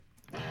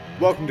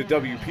Welcome to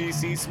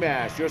WPC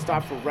Smash, your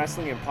stop for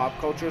wrestling and pop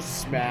culture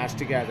smashed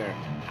together.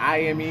 I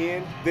am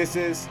Ian, this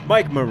is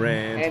Mike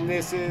Moran, and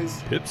this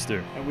is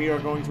Pipster. And we are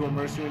going to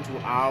immerse you into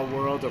our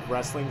world of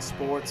wrestling,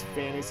 sports,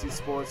 fantasy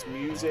sports,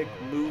 music,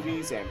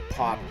 movies, and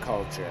pop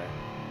culture.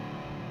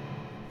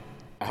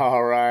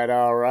 All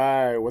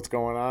right. What's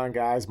going on,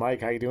 guys?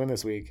 Mike, how you doing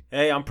this week?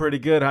 Hey, I'm pretty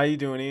good. How you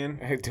doing, Ian?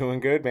 Hey, doing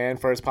good, man.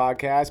 First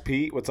podcast.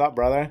 Pete, what's up,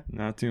 brother?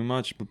 Not too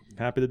much, but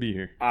happy to be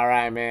here. All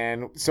right,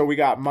 man. So we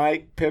got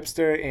Mike,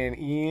 Pipster, and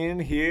Ian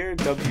here.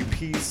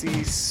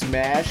 WPC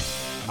Smash.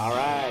 All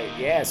right.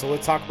 Yeah, so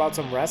let's talk about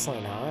some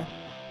wrestling, huh?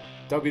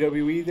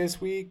 WWE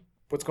this week.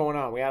 What's going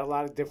on? We had a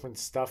lot of different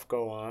stuff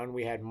go on.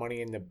 We had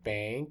Money in the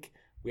Bank.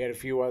 We had a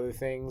few other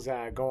things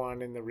go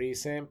on in the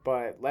recent,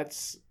 but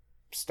let's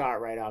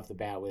start right off the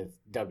bat with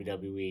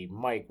WWE.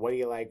 Mike, what do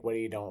you like? What do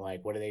you don't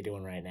like? What are they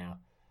doing right now?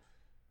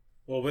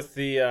 Well, with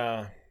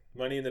the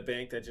Money in the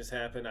Bank that just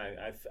happened,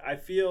 I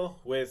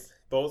feel with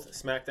both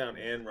SmackDown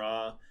and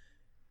Raw,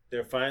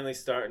 they're finally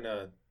starting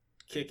to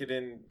kicking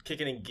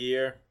in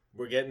gear.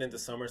 We're getting into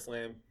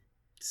SummerSlam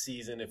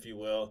season, if you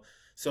will.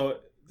 So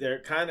they're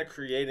kind of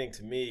creating,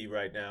 to me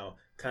right now,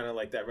 kind of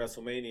like that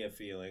WrestleMania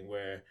feeling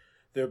where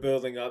they're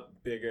building up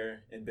bigger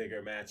and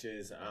bigger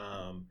matches.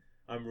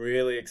 I'm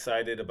really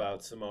excited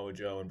about Samoa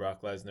Joe and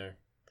Brock Lesnar.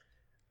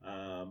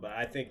 But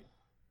I think...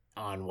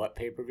 On what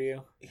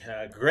pay-per-view?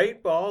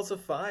 Great Balls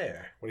of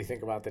Fire. What do you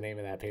think about the name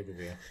of that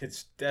pay-per-view?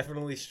 It's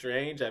definitely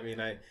strange. I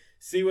mean, I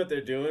see what they're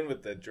doing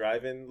with the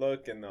drive-in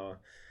look and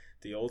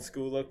the old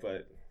school look,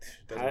 but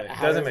it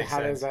doesn't make sense.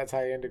 How does that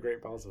tie into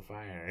Great Balls of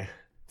Fire?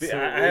 So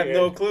I have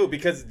no clue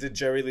because the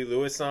Jerry Lee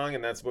Lewis song,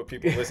 and that's what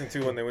people listened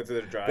to when they went to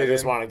their drive-in. They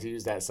just wanted to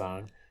use that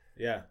song.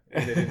 Yeah,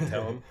 and they didn't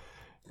tell them.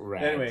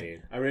 Right, anyway,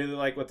 dude. I really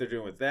like what they're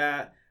doing with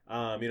that.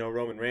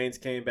 Roman Reigns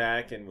came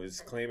back and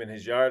was claiming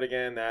his yard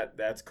again.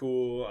 That's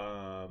cool.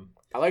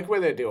 I like where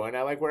they're doing.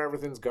 I like where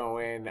everything's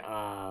going.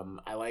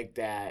 I like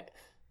that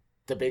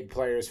the big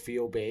players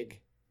feel big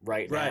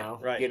right now.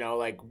 Right. You know,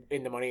 like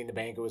in the Money in the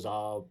Bank, it was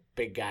all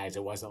big guys.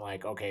 It wasn't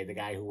like, okay, the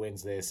guy who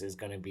wins this is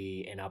going to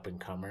be an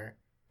up-and-comer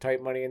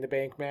type Money in the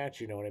Bank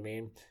match. You know what I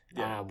mean?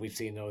 Yeah. We've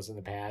seen those in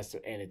the past,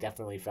 and it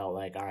definitely felt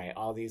like, all right,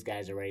 all these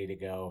guys are ready to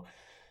go.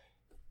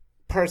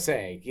 Per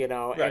se, you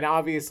know, Right. and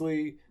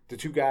obviously the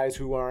two guys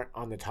who aren't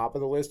on the top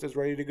of the list as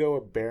ready to go,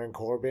 Baron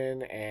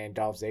Corbin and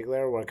Dolph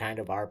Ziggler, were kind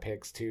of our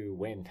picks to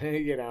win,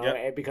 you know,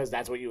 Yep. because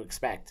that's what you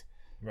expect.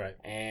 Right.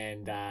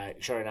 And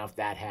sure enough,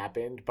 that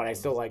happened. But I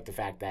still like the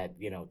fact that,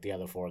 you know, the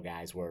other four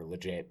guys were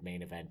legit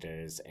main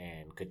eventers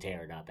and could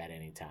tear it up at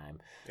any time.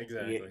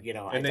 Exactly. You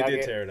know, and they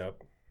did tear it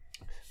up.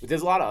 But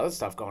there's a lot of other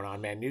stuff going on,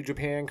 man. New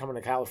Japan coming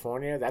to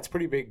California, that's a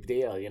pretty big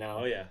deal, you know.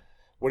 Oh, yeah.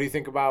 What do you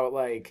think about,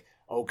 like,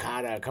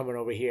 Okada coming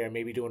over here and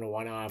maybe doing a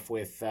one-off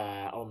with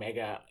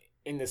Omega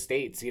in the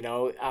States, you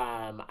know?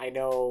 I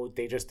know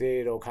they just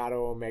did Okada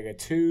Omega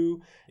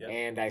 2, Yep.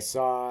 and I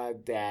saw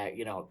that,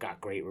 you know,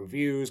 got great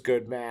reviews,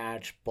 good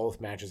match.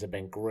 Both matches have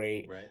been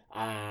great. Right.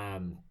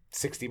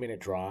 60-minute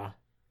draw.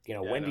 You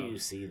know, Yeah, when no. do you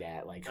see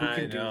that? Like, who I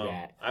can do know.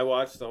 that? I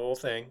watched the whole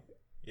thing.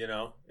 You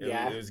know,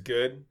 it was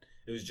good.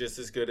 It was just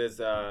as good as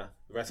the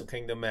Wrestle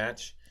Kingdom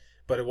match,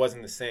 but it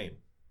wasn't the same.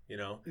 You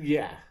know.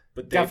 Yeah.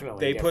 But Definitely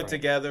they different. put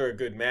together a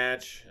good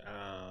match.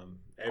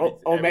 Omega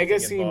everything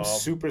seems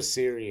involved. super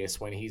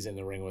serious when he's in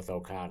the ring with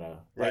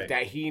Okada. Like Right.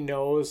 that he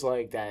knows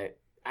like that,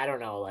 I don't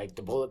know, like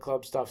the Bullet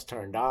Club stuff's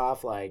turned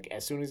off. Like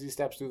as soon as he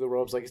steps through the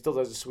ropes, like he still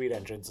does a sweet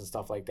entrance and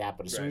stuff like that,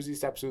 but as soon Right. as he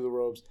steps through the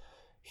ropes,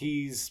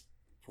 he's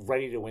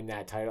ready to win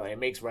that title. It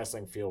makes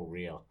wrestling feel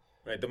real.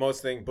 Right. The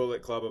most thing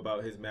Bullet Club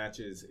about his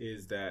matches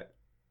is that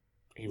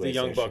He the wears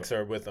Young that Bucks shirt.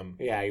 are with him.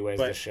 Yeah, he wears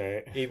But the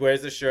shirt. He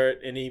wears the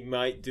shirt and he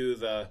might do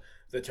the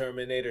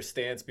Terminator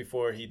stance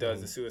before he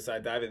does the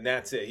suicide dive, and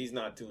that's it. He's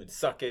not doing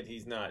suck it.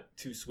 He's not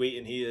too sweet,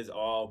 and he is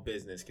all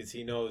business because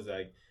he knows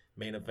like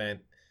main event,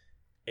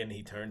 and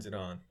he turns it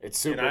on. It's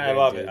super. And I big,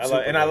 love dude. it. I Super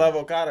love, and big. I love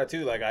Okada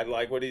too. Like I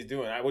like what he's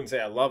doing. I wouldn't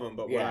say I love him,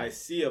 but what Yeah. I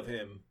see of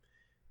him,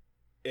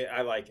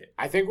 I like it.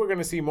 I think we're going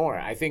to see more.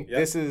 I think Yep.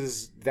 this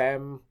is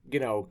them, you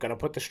know, going to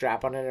put the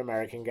strap on an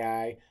American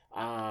guy.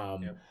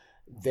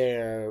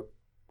 Yep.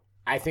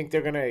 I think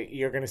you're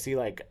going to see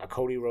like a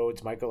Cody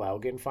Rhodes, Michael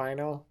Elgin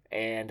final.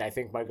 And I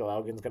think Michael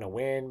Elgin's going to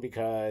win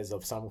because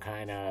of some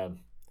kind of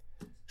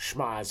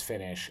schmaz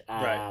finish.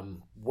 Right.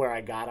 Where I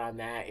got on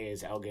that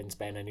is Elgin's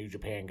been a New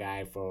Japan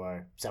guy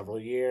for several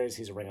years.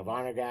 He's a Ring of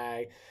Honor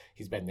guy.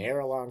 He's been there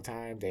a long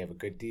time. They have a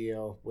good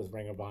deal with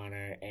Ring of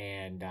Honor,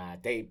 and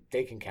they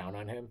can count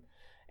on him.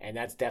 And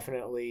that's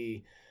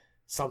definitely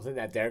something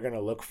that they're going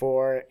to look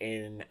for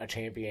in a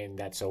champion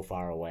that's so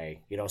far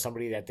away. You know,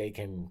 somebody that they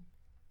can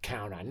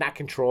count on. Not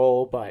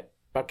control, but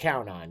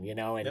count on, you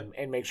know, and, Yep.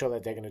 and make sure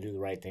that they're going to do the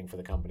right thing for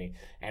the company.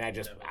 And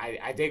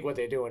I dig what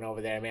they're doing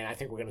over there, man. I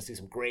think we're going to see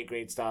some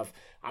great stuff.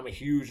 I'm a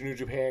huge New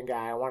Japan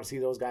guy. I want to see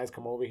those guys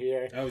come over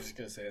here. I was just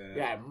gonna say that.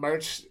 Yeah,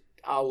 merch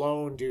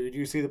alone, dude.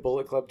 You see the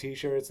Bullet Club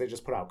t-shirts? They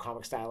just put out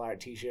comic style art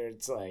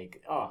t-shirts.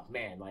 Like, oh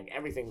man, like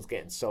everything's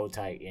getting so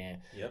tight, yeah.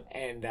 Yep.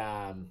 And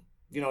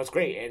you know, it's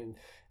great. And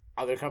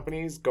other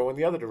companies going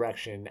the other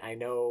direction. I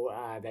know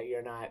that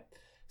you're not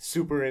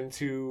super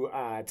into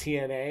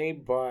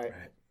TNA, but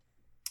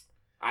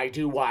I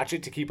do watch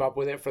it to keep up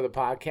with it for the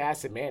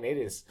podcast, and man, it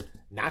is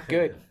not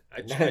good.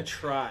 I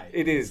try.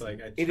 It is. Like,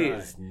 it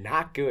is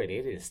not good.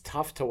 It is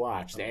tough to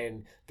watch,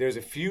 and there's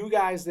a few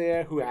guys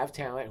there who have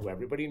talent, who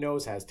everybody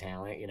knows has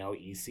talent. You know,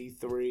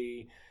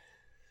 EC3,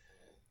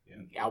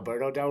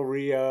 Alberto Del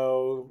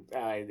Rio.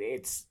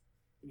 It's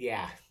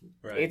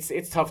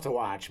it's tough to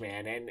watch,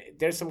 man. And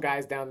there's some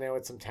guys down there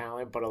with some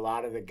talent, but a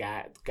lot of the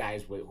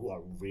guys who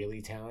are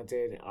really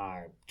talented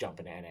are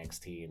jumping to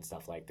NXT and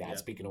stuff like that. Yeah.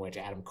 Speaking of which,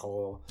 Adam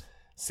Cole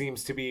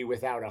seems to be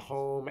without a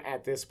home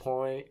at this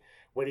point.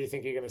 Where do you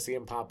think you're going to see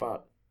him pop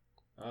up?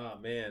 Oh,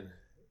 man.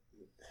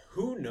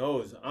 Who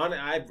knows?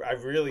 I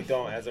really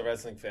don't. As a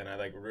wrestling fan,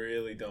 I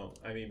really don't.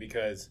 I mean,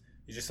 because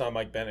you just saw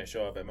Mike Bennett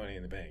show up at Money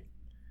in the Bank.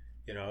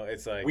 You know,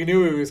 it's like... We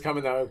knew he was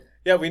coming, though.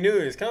 Yeah, we knew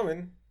he was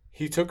coming.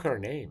 He took her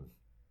name.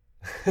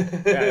 I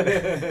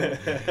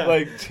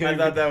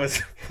thought that was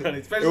funny.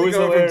 Especially it was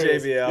going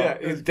hilarious. from JBL. Yeah,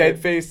 it's dead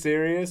face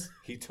serious.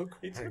 He took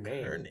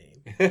her name.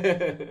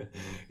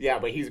 Yeah,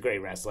 but he's a great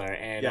wrestler,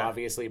 and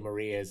obviously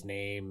Maria's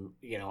name,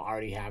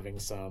 already having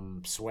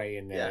some sway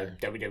in the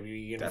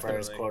WWE universe,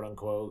 definitely. quote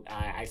unquote.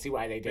 I see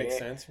why they did Makes it.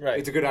 sense, right?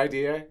 It's a good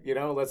idea.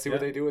 Let's see what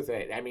they do with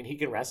it. I mean, he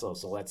can wrestle,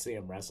 so let's see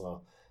him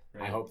wrestle.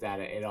 Right. I hope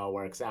that it all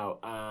works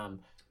out.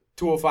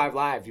 205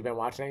 Live. You been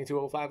watching any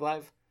 205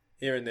 Live?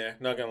 Here and there.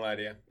 Not gonna lie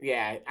to you.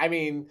 Yeah, I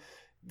mean,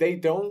 they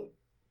don't,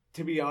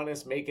 to be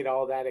honest, make it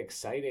all that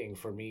exciting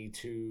for me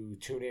to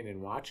tune in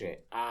and watch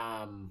it.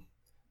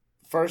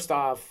 First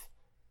off,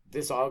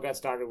 this all got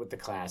started with the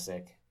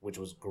Classic, which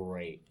was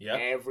great. Yep.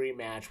 Every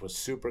match was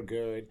super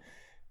good.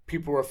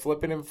 People were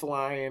flipping and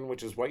flying,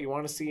 which is what you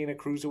want to see in a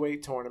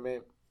cruiserweight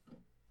tournament.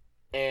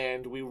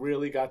 And we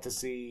really got to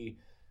see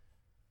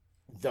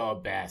the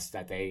best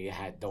that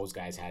those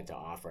guys had to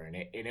offer, and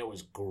it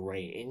was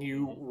great.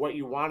 And what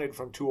you wanted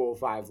from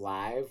 205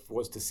 Live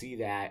was to see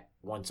that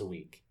once a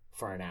week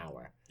for an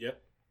hour.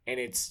 Yep. And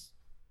it's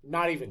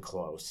not even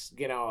close.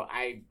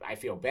 I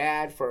feel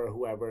bad for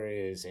whoever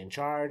is in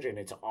charge, and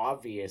it's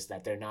obvious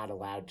that they're not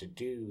allowed to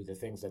do the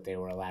things that they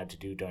were allowed to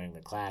do during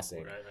the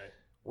Classic, Right.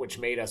 which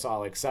made us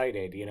all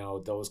excited.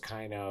 Those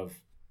kind of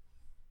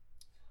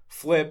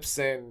flips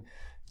and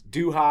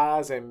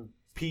doo-ha's and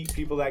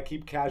people that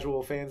keep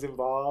casual fans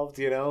involved,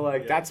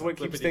 that's what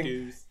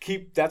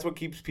that's what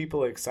keeps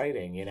people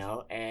exciting,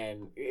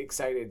 and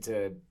excited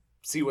to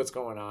see what's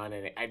going on.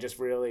 And I just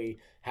really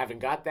haven't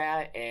got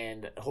that,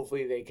 and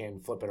hopefully they can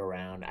flip it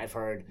around. I've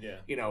heard,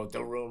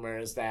 the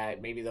rumors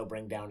that maybe they'll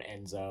bring down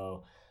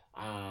Enzo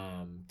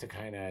to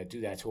kind of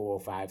do that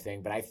 205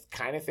 thing, but I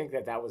kind of think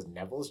that was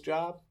Neville's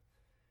job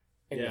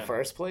in the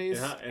first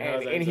place,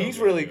 and he's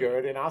really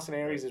good, and Austin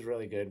Aries is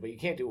really good, but you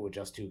can't do it with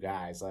just two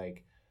guys.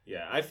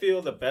 Yeah, I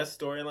feel the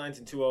best storylines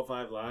in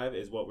 205 Live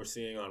is what we're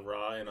seeing on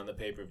Raw and on the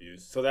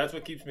pay-per-views. So that's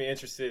what keeps me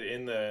interested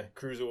in the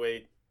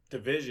Cruiserweight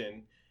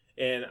division.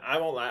 And I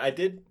won't lie, I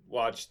did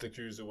watch the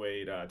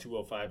Cruiserweight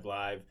 205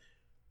 Live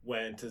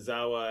when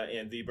Tozawa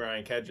and the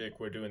Brian Kedrick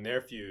were doing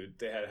their feud.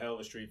 They had a hell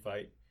of a street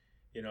fight.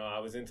 I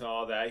was into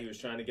all that. He was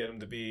trying to get him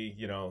to be,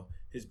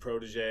 his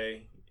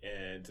protege,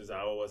 and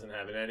Tozawa wasn't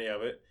having any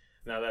of it.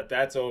 Now that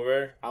that's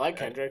over. I like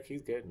Kendrick.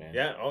 He's good, man.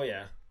 Yeah, oh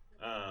yeah.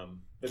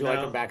 Did you like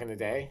him back in the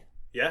day?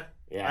 Yeah.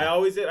 I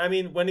always did. I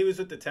mean, when he was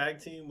with the tag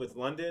team with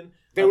London,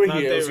 they were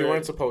heels. You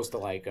weren't supposed to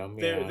like them.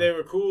 They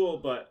were cool,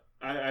 but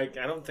I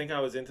don't think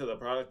I was into the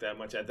product that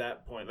much at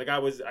that point. Like I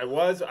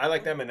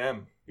liked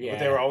Eminem. Yeah. But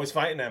they were always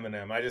fighting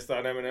Eminem. I just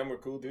thought Eminem were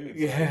cool dudes.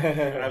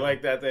 Yeah. I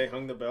like that they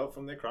hung the belt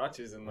from their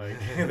crotches and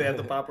they had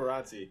the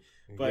paparazzi.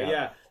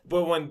 But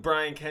but when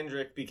Brian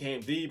Kendrick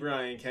became the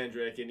Brian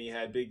Kendrick and he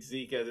had Big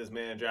Zeke as his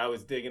manager, I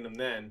was digging him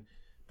then.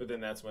 But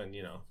then that's when,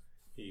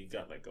 he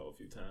got let go a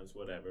few times,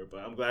 whatever.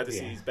 But I'm glad to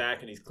see he's back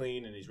and he's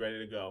clean and he's ready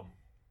to go.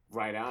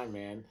 Right on,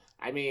 man.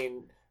 I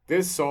mean,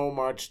 there's so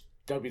much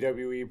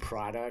WWE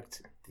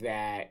product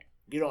that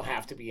you don't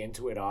have to be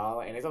into it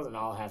all, and it doesn't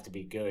all have to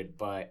be good.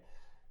 But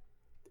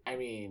I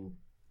mean,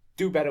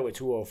 do better with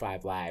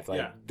 205 Live.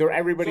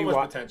 Everybody so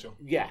much potential.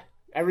 Yeah,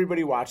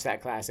 everybody watched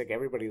that Classic.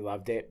 Everybody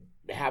loved it.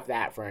 Have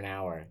that for an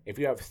hour. If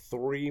you have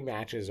 3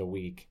 matches a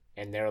week,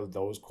 and they're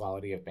those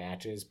quality of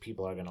matches,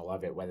 people are going to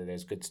love it, whether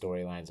there's good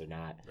storylines or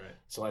not. Right.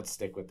 So let's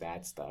stick with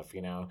that stuff,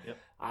 Yep.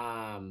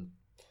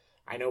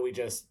 I know we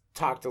just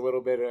talked a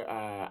little bit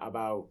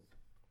about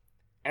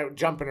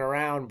jumping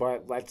around,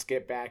 but let's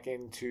get back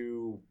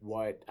into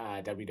what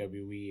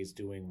WWE is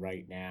doing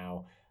right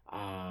now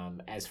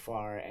as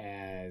far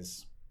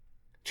as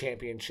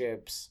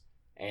championships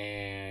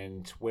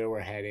and where we're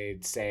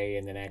headed, say,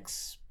 in the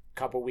next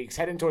couple weeks,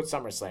 heading towards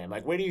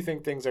SummerSlam. Where do you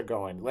think things are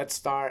going? Let's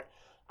start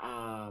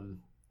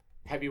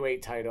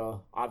heavyweight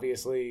title.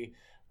 Obviously,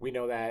 we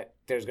know that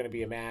there's going to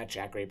be a match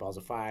at Great Balls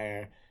of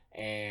Fire,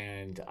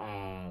 and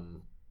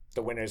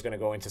the winner is going to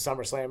go into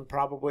SummerSlam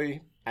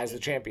probably as the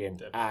champion.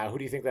 Who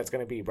do you think that's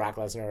going to be, Brock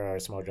Lesnar or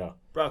Samoa Joe?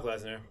 Brock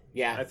Lesnar.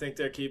 Yeah. I think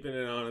they're keeping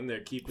it on him.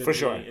 They're keeping For the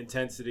sure.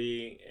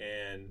 intensity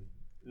and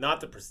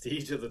not the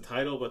prestige of the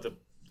title, but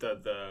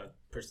the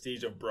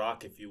prestige of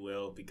Brock, if you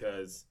will,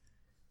 because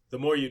the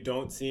more you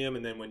don't see him,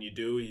 and then when you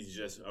do, he's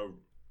just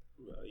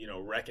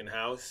wrecking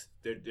house.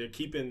 They're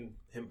keeping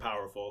him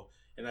powerful,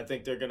 and I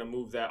think they're gonna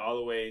move that all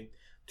the way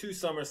to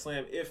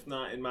SummerSlam, if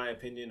not, in my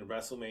opinion,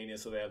 WrestleMania.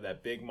 So they have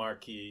that big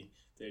marquee.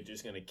 They're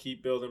just gonna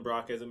keep building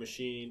Brock as a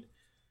machine.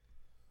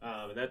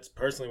 And that's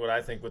personally what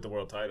I think with the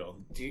world title.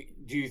 Do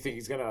you think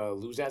he's going to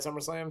lose at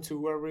SummerSlam to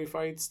whoever he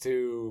fights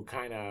to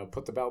kind of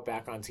put the belt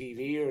back on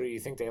TV? Or do you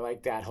think they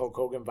like that Hulk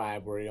Hogan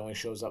vibe where he only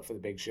shows up for the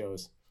big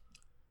shows?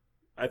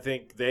 I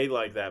think they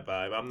like that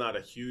vibe. I'm not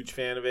a huge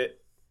fan of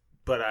it,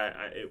 but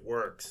it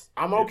works.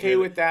 I'm okay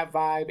with that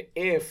vibe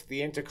if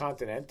the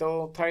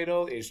Intercontinental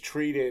title is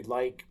treated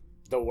like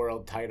the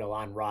world title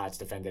on Raw. It's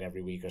defended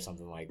every week or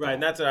something like that. Right,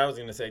 and that's what I was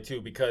going to say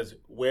too, because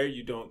where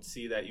you don't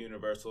see that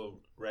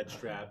universal red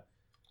strap,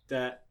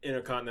 that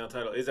Intercontinental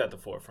title is at the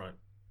forefront.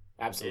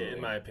 Absolutely.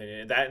 In my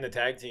opinion. That and the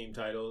tag team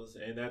titles.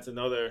 And that's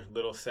another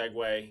little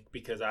segue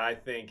because I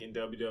think in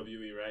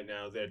WWE right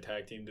now, their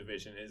tag team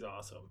division is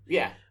awesome.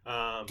 Yeah.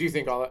 Do you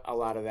think a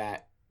lot of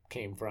that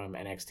came from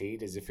NXT?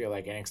 Does it feel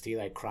like NXT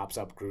like crops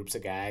up groups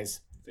of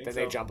guys? Then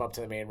they jump up to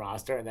the main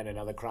roster and then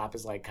another crop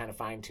is like kind of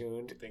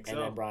fine-tuned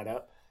then brought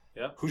up?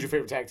 Yep. Who's your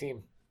favorite tag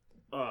team?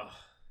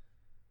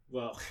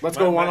 Well, let's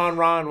go one on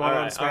Raw and one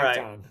on SmackDown.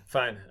 All right,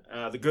 fine.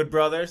 The Good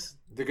Brothers.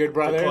 The Good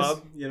Brothers.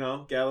 The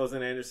club, Gallows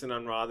and Anderson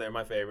on Raw. They're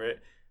my favorite.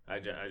 I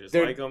just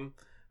like them.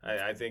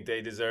 I think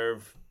they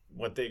deserve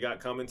what they got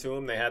coming to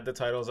them. They had the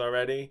titles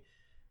already.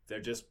 They're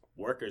just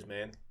workers,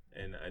 man.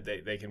 And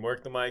they can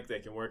work the mic. They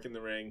can work in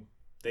the ring.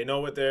 They know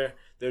what their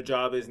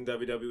job is in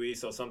WWE.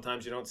 So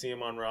sometimes you don't see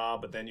them on Raw,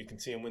 but then you can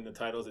see them win the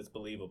titles. It's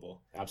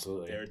believable.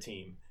 Absolutely. They're a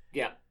team.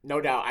 Yeah,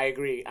 no doubt. I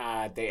agree.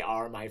 They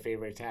are my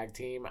favorite tag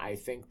team. I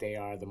think they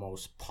are the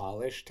most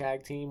polished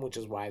tag team, which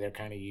is why they're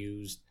kind of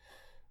used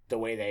the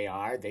way they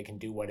are. They can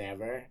do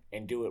whatever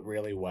and do it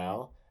really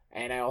well.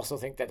 And I also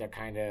think that they're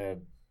kind of...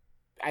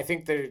 I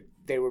think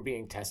they were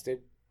being tested.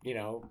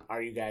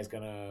 Are you guys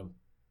going to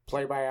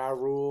play by our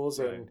rules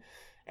right.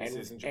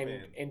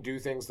 and do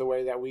things the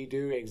way that we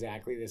do?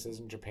 Exactly. This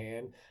isn't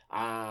Japan.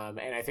 And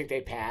I think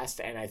they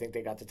passed, and I think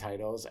they got the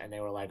titles, and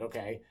they were like,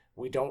 okay,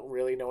 we don't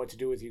really know what to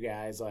do with you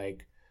guys,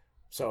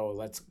 so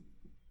let's,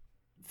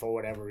 for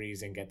whatever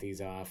reason, get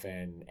these off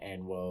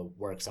and we'll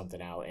work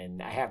something out.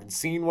 And I haven't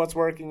seen what's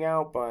working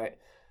out, but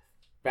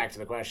back to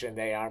the question,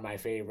 they are my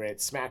favorite.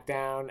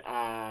 SmackDown,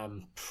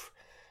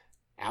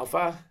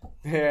 Alpha,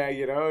 yeah,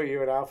 you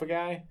an Alpha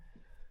guy?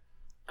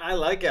 I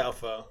like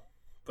Alpha,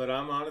 but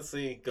I'm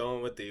honestly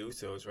going with the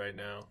Usos right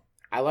now.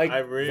 I like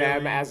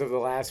them as of the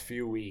last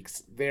few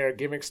weeks. Their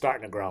gimmick's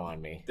starting to grow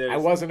on me. I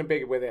wasn't a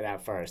big with it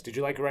at first. Did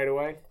you like it right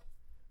away?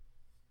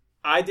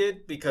 I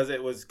did, because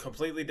it was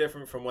completely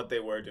different from what they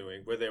were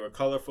doing, where they were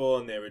colorful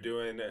and they were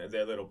doing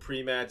their little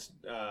pre-match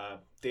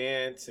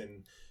dance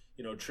and,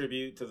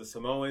 tribute to the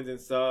Samoans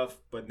and stuff.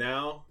 But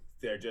now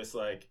they're just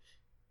like,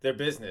 they're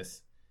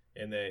business.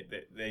 And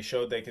they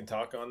showed they can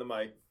talk on the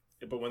mic.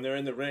 But when they're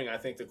in the ring, I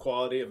think the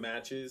quality of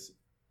matches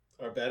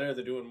are better.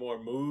 They're doing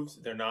more moves.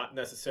 They're not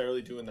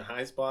necessarily doing the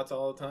high spots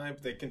all the time,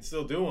 but they can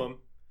still do them.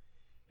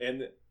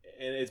 And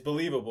it's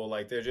believable.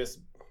 Like, they're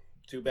just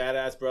two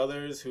badass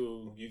brothers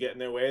who you get in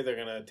their way, they're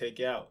going to take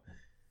you out.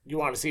 You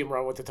want to see them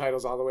run with the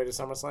titles all the way to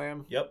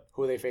SummerSlam? Yep.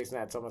 Who are they facing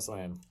at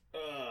SummerSlam?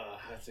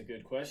 That's a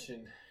good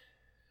question.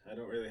 I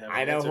don't really have an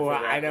I know answer who for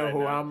that I know right who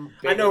now. I'm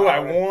I know who I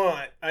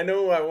want. I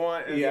know who I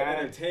want as an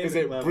entertainment Is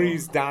it level.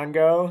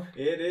 Breezango?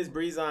 It is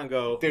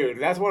Breezango. Dude,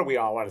 that's what we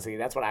all want to see.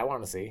 That's what I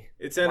want to see.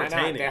 It's Why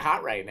entertaining. not? They're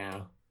hot right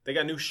now. They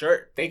got a new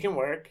shirt. They can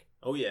work.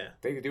 Oh, yeah.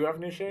 They do have a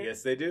new shirt?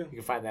 Yes, they do. You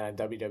can find that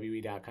on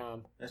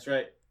WWE.com. That's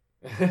right.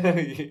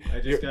 I I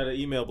just got an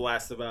email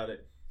blast about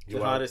it.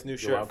 The hottest new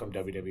shirt. You're welcome,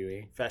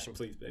 WWE. Fashion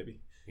Please,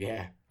 baby.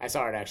 Yeah. I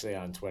saw it actually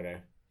on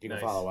Twitter. You can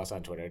Nice. follow us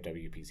on Twitter,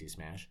 WPC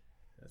Smash.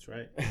 That's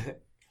right.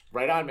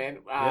 Right on, man.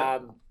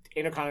 Yep.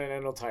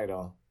 Intercontinental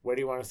title. Where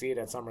do you want to see it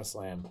at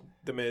SummerSlam?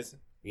 The Miz.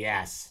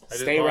 Yes. I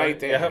just Stay bought right it.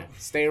 there. Yep.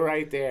 Stay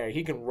right there.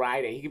 He can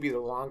ride it. He could be the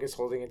longest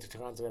holding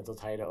Intercontinental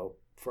title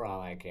for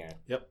all I care.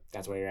 Yep.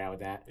 That's where you're at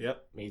with that?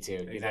 Yep. Me too.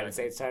 Exactly. United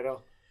States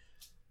title?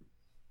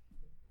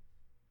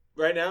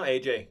 Right now,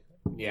 AJ.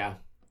 Yeah.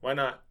 Why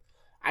not?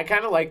 I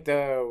kind of like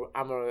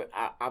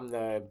I'm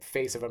the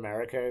face of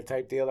America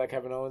type deal that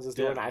Kevin Owens is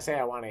doing. Yeah. I say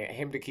I want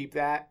him to keep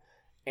that,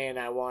 and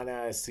I want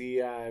to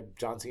see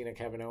John Cena,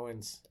 Kevin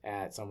Owens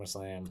at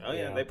SummerSlam. Oh,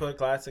 yeah. They put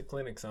classic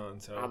clinics on.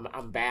 So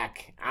I'm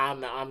back.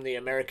 I'm the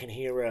American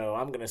hero.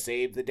 I'm gonna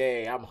save the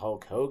day. I'm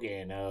Hulk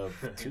Hogan of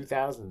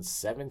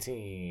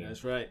 2017.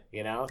 That's right.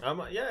 Yeah,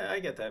 I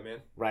get that, man.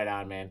 Right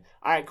on, man.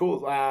 All right,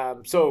 cool.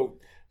 So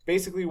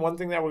basically, one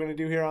thing that we're going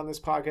to do here on this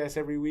podcast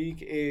every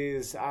week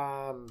is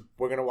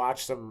we're going to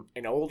watch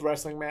an old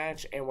wrestling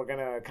match, and we're going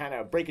to kind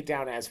of break it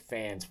down as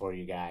fans for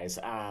you guys.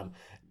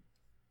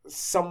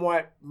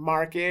 Somewhat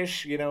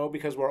markish,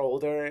 because we're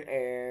older,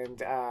 and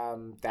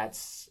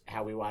that's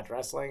how we watch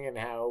wrestling and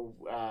how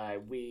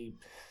we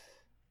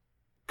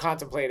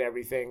contemplate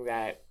everything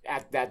that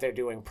they're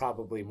doing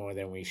probably more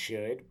than we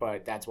should,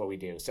 but that's what we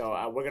do. So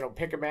we're going to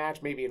pick a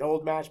match, maybe an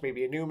old match,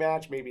 maybe a new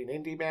match, maybe an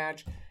indie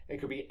match. It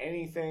could be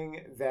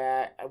anything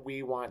that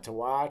we want to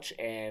watch,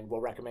 and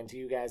we'll recommend to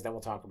you guys. Then we'll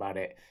talk about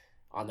it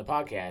on the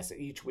podcast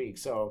each week.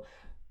 So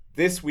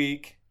this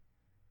week,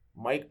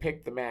 Mike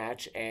picked the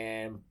match,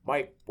 and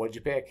Mike, what'd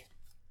you pick?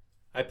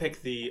 I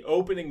picked the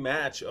opening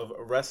match of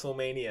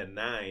WrestleMania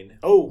 9.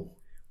 Oh,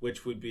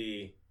 which would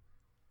be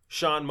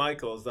Shawn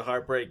Michaels, the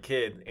Heartbreak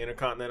Kid,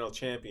 Intercontinental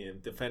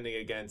Champion, defending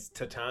against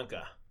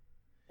Tatanka.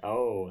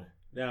 Oh.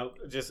 Now,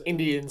 just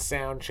Indian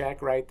sound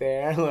check right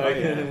there.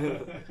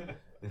 The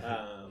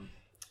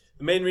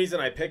main reason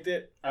I picked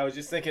it, I was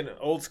just thinking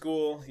old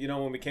school. You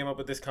know, when we came up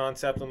with this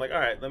concept, I'm like, all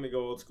right, let me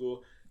go old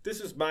school.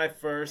 This was my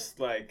first,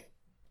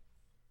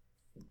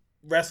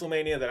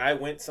 WrestleMania that I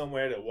went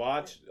somewhere to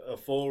watch a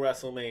full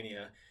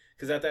WrestleMania.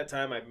 Because at that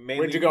time, I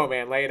mainly... Where'd you go,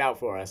 man? Lay it out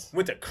for us.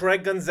 Went to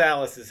Craig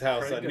Gonzalez's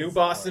house on New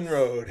Boston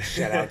Road.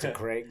 Shout out to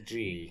Craig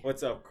G.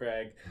 What's up,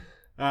 Craig?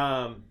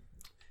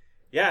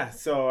 Yeah,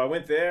 so I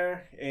went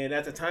there, and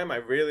at the time, I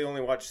really only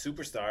watched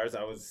Superstars.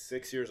 I was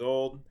 6 years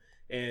old,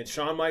 and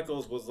Shawn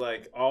Michaels was,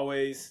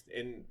 always,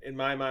 in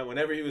my mind,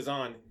 whenever he was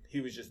on,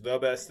 he was just the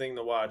best thing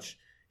to watch.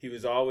 He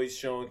was always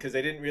shown, because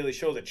they didn't really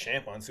show the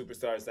champ on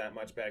Superstars that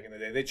much back in the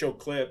day. They'd show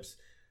clips,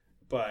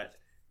 but...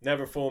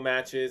 never full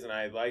matches, and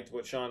I liked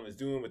what Shawn was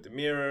doing with the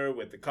mirror,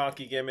 with the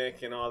cocky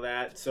gimmick and all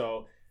that.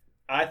 So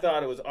I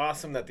thought it was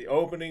awesome that the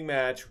opening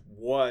match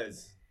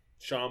was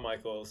Shawn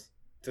Michaels,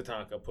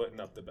 Tatanka putting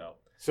up the belt.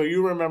 So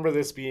you remember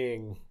this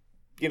being,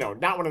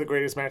 not one of the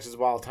greatest matches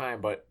of all time,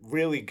 but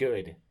really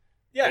good.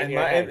 Yeah,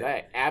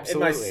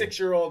 absolutely. In my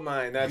 6-year-old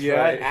mind, that's yeah,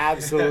 right.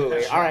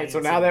 Absolutely. All right, so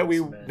now that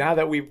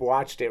we've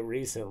watched it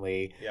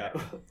recently, yeah.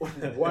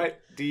 what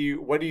do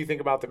you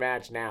think about the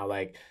match now?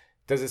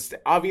 Does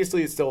it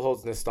obviously it still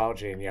holds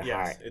nostalgia in your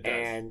heart? It does.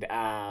 And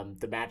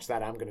the match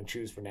that I'm going to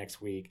choose for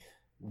next week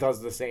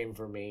does the same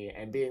for me.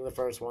 And being the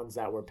first ones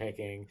that we're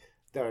picking,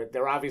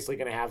 they're obviously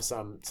going to have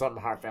some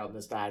heartfelt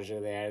nostalgia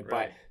there. Right.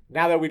 But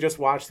now that we just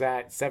watched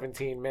that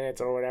 17 minutes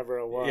or whatever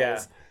it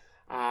was,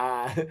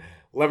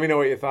 let me know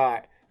what you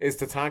thought. Is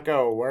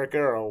Tatanka a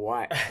worker or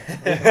what?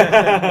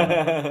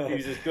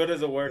 He's as good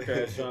as a worker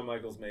as Shawn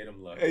Michaels made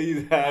him look.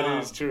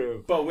 That is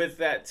true. But with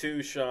that,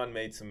 too, Shawn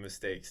made some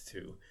mistakes,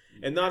 too.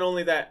 And not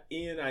only that,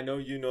 Ian, I know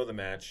you know the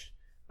match.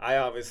 I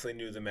obviously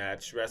knew the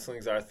match.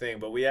 Wrestling's our thing.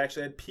 But we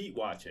actually had Pete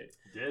watch it.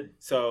 Did.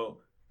 So,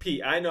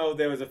 Pete, I know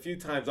there was a few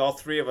times all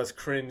three of us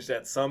cringed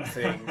at some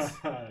things.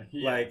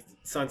 Like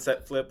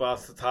sunset flip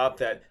off the top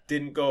that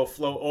didn't go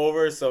flow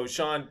over. So,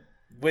 Shawn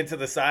went to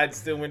the side,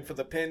 still went for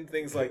the pin,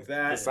 things like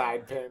that. The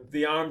side pin.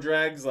 The arm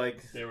drags,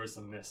 there were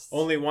some missed.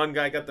 Only one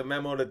guy got the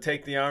memo to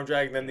take the arm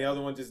drag, and then the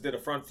other one just did a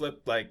front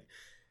flip.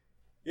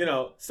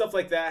 Stuff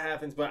like that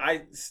happens. But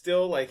I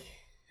still,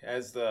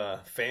 as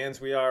the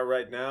fans we are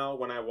right now,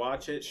 when I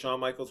watch it, Shawn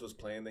Michaels was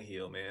playing the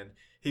heel, man.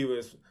 He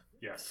was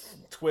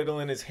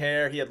twiddling his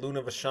hair. He had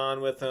Luna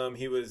Vachon with him.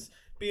 He was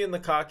being the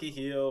cocky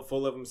heel,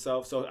 full of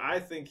himself. So I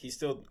think he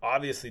still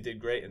obviously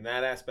did great in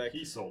that aspect.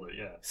 He sold it,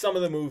 yeah. Some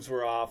of the moves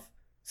were off.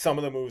 Some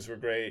of the moves were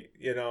great,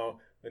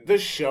 The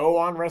show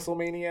on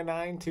WrestleMania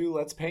 9, too,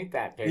 let's paint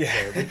that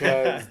picture.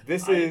 Because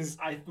this is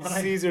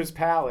Caesar's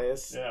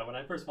Palace. Yeah, when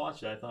I first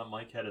watched it, I thought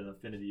Mike had an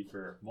affinity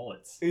for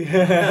mullets.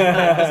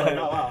 Yeah. I was like,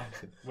 oh, wow.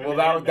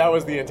 Well, that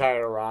was the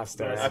entire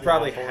roster. I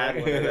probably had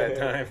one at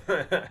that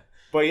time.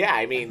 But yeah,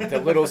 I mean, the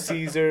Little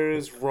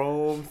Caesars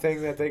Rome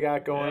thing that they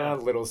got going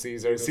on, Little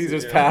Caesars,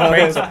 Caesar's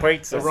Palace,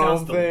 the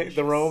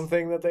Rome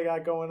thing that they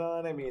got going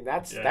on. I mean,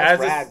 that's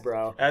rad,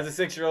 bro. As a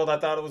 6-year-old, I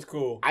thought it was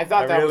cool. I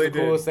thought that was the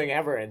coolest thing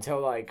ever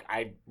until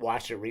I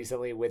watched it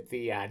recently with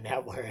the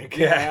network.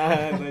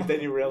 Yeah, and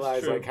then you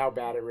realize how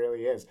bad it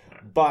really is.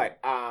 But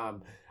I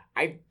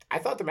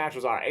thought the match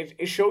was alright.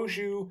 It shows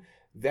you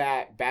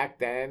that back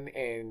then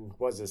in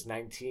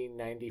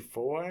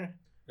 1994.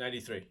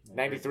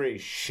 93.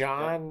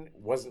 Shawn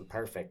wasn't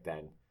perfect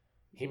then.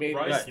 He made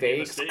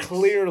mistakes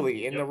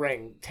clearly in the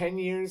ring. 10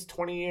 years,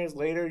 20 years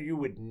later, you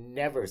would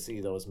never see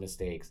those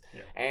mistakes.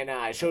 Yeah. And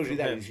it shows you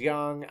that he's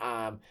young.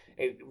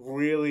 It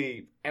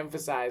really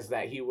emphasized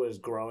that he was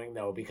growing,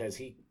 though, because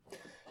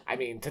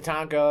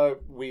Tatanka,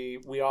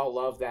 we all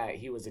love that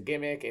he was a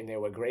gimmick, and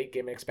there were great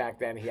gimmicks back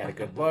then. He had a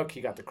good look.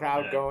 He got the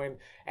crowd going.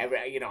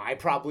 I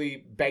probably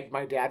begged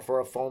my dad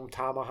for a foam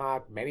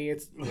tomahawk many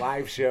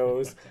live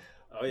shows.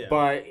 Oh, yeah.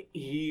 But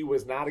he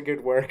was not a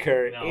good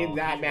worker in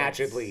that match,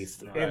 at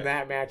least.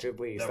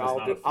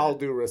 I'll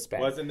do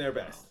respect. Wasn't their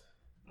best.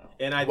 No.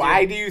 And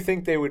why do you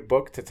think they would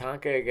book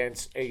Tatanka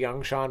against a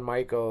young Shawn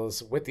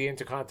Michaels with the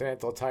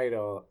Intercontinental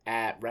title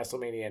at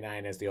WrestleMania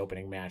 9 as the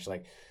opening match?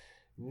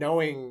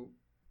 Knowing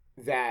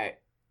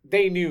that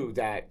they knew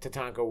that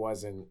Tatanka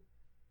wasn't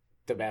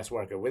the best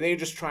worker. Were they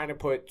just trying to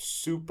put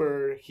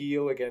super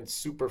heel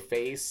against super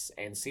face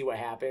and see what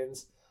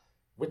happens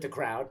with the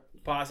crowd?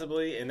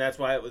 Possibly, and that's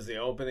why it was the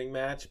opening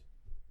match.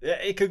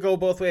 It could go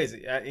both ways.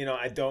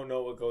 I don't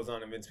know what goes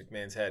on in Vince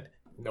McMahon's head.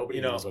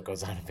 Nobody knows what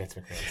goes on in Vince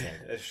McMahon's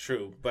head. That's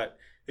true, but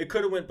it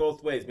could have went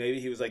both ways. Maybe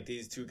he was like,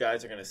 these two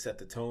guys are going to set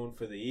the tone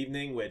for the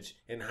evening, which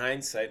in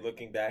hindsight,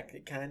 looking back,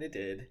 it kind of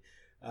did.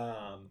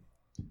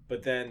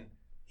 But then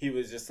he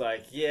was just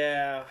like,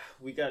 yeah,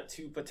 we got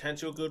two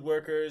potential good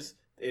workers.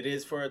 It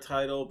is for a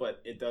title,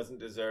 but it doesn't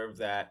deserve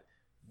that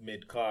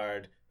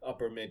mid-card,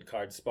 upper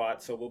mid-card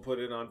spot. So we'll put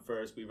it on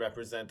first. We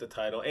represent the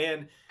title.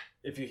 And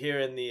if you hear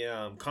in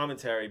the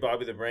commentary,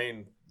 Bobby the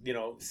Brain,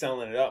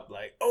 selling it up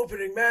like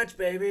opening match,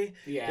 baby.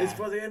 Yeah. It's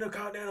for the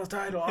Intercontinental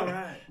title. All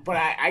right. But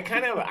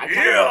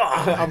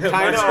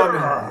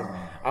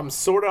I'm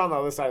sort of on the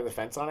other side of the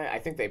fence on it. I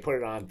think they put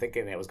it on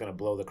thinking it was going to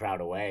blow the crowd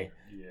away.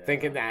 Yeah,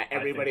 thinking that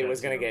everybody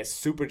was going to get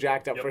super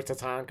jacked up for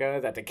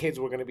Tatanka, that the kids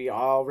were going to be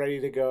all ready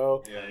to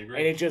go. Yeah, I agree.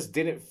 And it just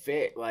didn't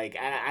fit. Like,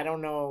 I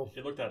don't know.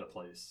 It looked out of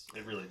place.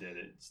 It really did.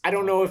 I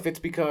don't know if it's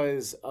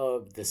because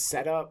of the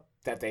setup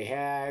that they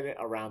had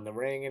around the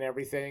ring and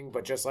everything,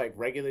 but just like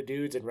regular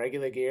dudes in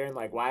regular gear, and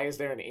like, why is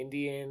there an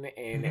Indian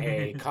in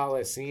a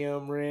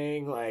Coliseum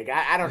ring? Like,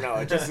 I don't know.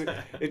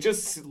 It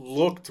just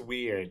looked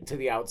weird to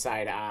the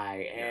outside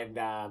eye,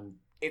 and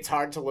it's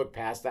hard to look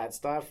past that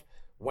stuff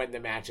when the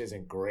match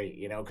isn't great,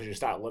 because you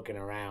start looking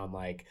around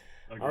like,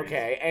 Agreed.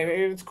 Okay, and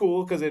it's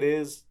cool because it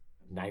is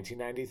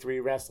 1993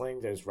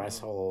 wrestling. There's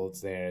rest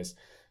holds, there's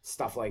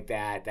stuff like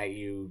that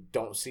you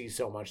don't see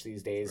so much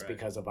these days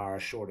because of our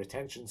short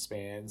attention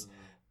spans.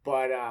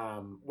 But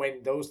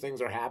when those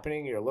things are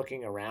happening, you're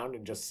looking around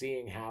and just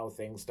seeing how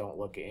things don't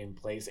look in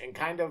place. And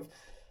kind of,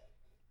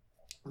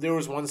 there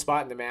was one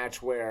spot in the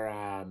match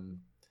where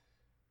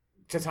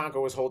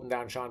Tatanka was holding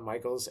down Shawn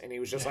Michaels, and he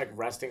was just like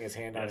resting his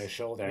hand on his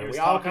shoulder. And we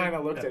all kind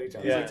of looked at each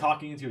other. He was like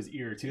talking into his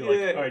ear too.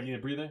 Like, all right, you need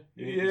a breather?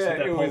 You set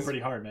that pole pretty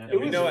hard, man. It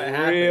was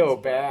real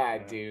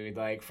bad, dude.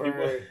 Like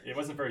it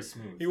wasn't very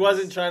smooth. He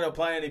wasn't trying to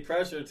apply any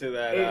pressure to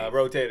that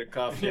rotated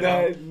cuff.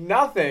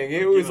 Nothing.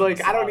 It was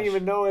like, I don't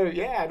even know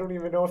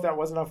if that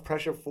was enough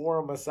pressure for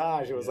a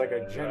massage. It was like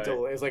a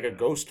gentle. It was like a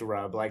ghost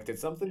rub. Like, did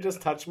something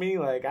just touch me?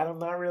 Like, I'm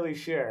not really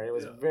sure. It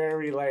was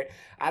very like,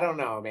 I don't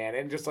know, man.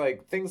 And just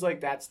like things like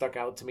that stuck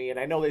out to me.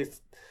 And I know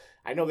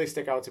they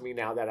stick out to me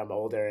now that I'm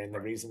older, and the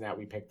reason that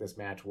we picked this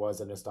match was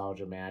a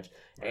nostalgia match.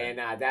 And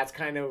that's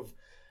kind of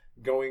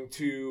going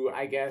to,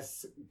 I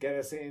guess, get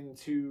us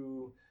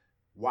into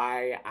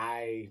why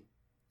I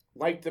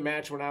liked the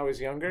match when I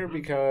was younger,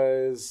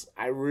 because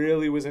I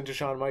really was into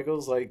Shawn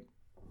Michaels, like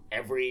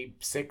every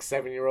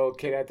 6-7-year-old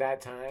kid at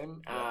that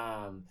time.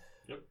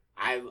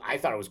 I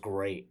thought it was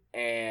great,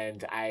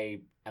 and I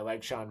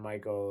like Shawn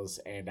Michaels,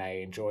 and I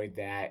enjoyed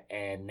that.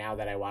 And now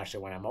that I watched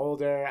it when I'm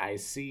older, I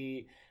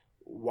see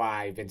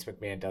why Vince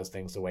McMahon does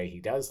things the way he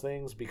does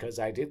things, because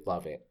I did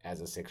love it as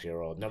a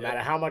 6-year-old. No matter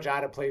how much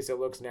out of place it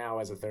looks now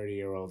as a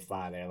 30-year-old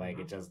father, like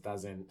it just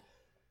doesn't.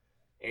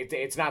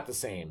 It's not the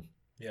same.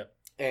 Yep.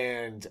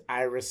 And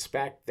I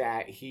respect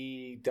that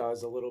he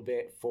does a little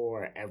bit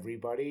for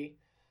everybody.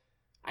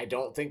 I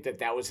don't think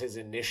that was his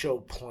initial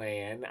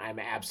plan. I'm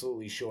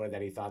absolutely sure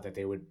that he thought that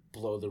they would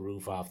blow the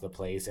roof off the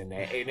place, and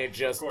it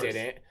just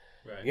didn't,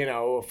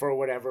 for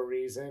whatever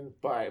reason.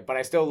 But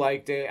I still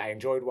liked it. I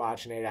enjoyed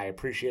watching it. I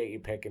appreciate you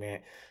picking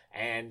it.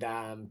 And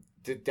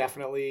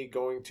definitely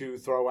going to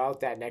throw out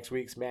that next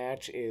week's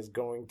match is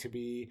going to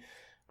be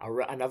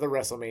another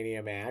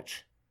WrestleMania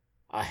match,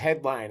 a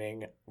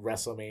headlining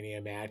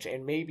WrestleMania match,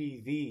 and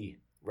maybe the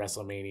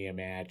WrestleMania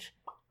match.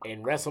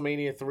 In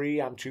WrestleMania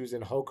 3, I'm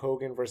choosing Hulk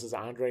Hogan versus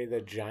Andre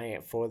the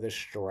Giant for the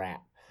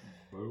strap.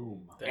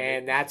 Boom.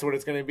 And that's what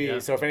it's going to be. Yeah.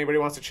 So if anybody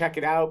wants to check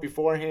it out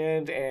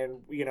beforehand, and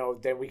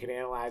then we can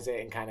analyze it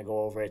and kind of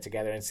go over it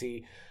together and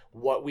see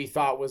what we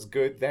thought was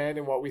good then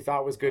and what we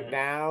thought was good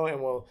now. And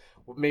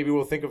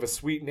we'll think of a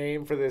sweet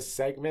name for this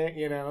segment,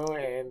 and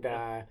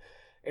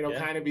it'll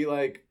kind of be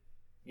like,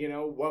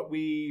 what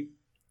we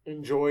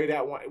enjoyed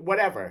at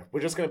whatever. We're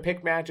just going to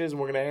pick matches,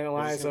 and we're going to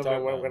analyze them,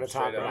 and we're going to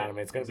talk about them.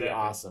 It's going to be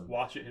awesome.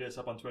 Watch it. Hit us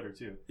up on Twitter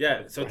too.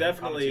 Yeah, so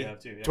definitely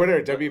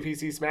Twitter,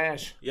 WPC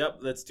Smash. Yep,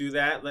 let's do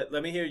that. Let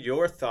me hear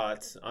your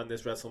thoughts on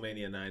this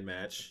WrestleMania 9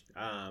 match.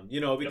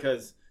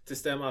 Because to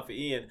stem off of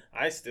Ian,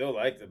 I still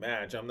like the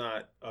match. I'm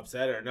not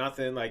upset or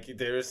nothing. Like,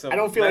 there's some. I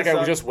don't feel like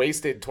I just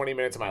wasted 20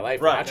 minutes of my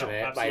life watching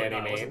it by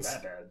any means.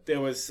 That bad. There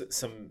was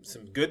some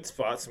good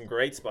spots, some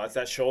great spots.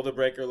 That shoulder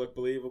breaker looked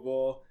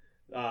believable.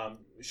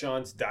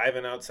 Sean's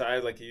diving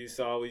outside like he used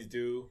to always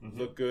do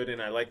looked good,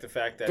 and I like the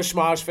fact that the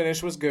Schmoz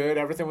finish was good.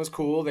 Everything was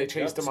cool. They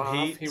chased him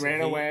off. He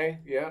ran away.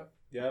 Yep.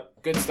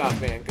 Good stuff,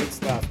 man. Good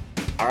stuff.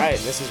 All right,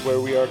 and this is where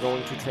we are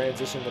going to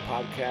transition the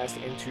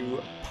podcast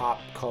into pop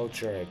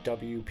culture.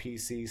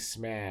 WPC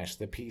Smash.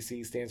 The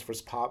PC stands for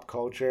pop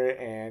culture,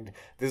 and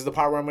this is the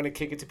part where I'm going to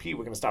kick it to Pete.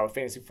 We're going to start with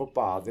fantasy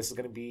football. This is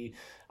going to be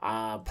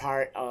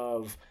part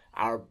of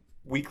our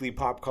weekly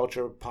pop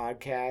culture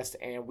podcast,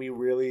 and we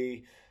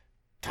really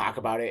talk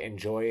about it,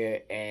 enjoy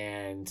it,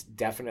 and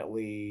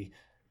definitely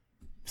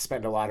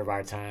spend a lot of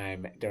our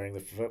time during the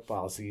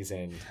football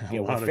season, A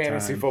lot with of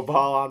fantasy time.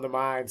 football on the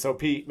mind. So,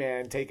 Pete,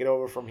 man, take it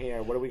over from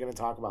here. What are we going to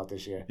talk about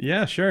this year?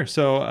 Yeah, sure.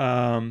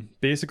 So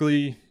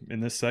basically, in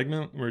this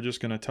segment, we're just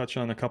going to touch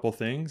on a couple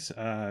things,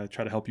 try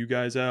to help you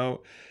guys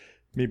out,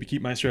 maybe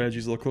keep my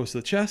strategies a little close to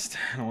the chest.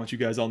 I don't want you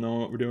guys all knowing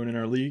what we're doing in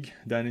our league,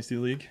 Dynasty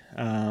League.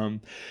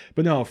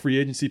 But no, free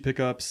agency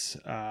pickups,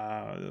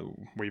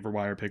 waiver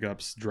wire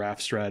pickups,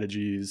 draft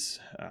strategies,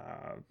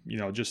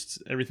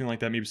 just everything like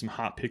that. Maybe some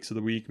hot picks of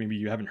the week. Maybe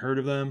you haven't heard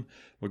of them.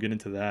 We'll get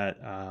into that.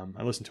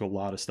 I listen to a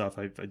lot of stuff.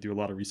 I do a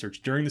lot of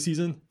research during the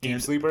season.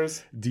 Deep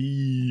sleepers?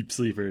 Deep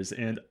sleepers.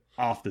 And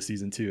off the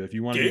season too. If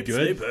you want to be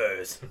good,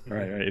 sleepers.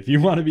 right. If you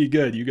want to be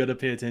good, you got to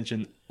pay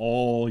attention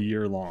all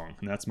year long.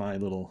 And that's my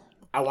little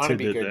I want to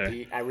be tidbit good, there.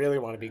 Pete. I really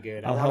want to be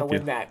good. I I'll want to help win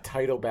you. that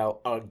title belt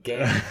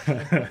again.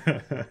 All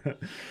Because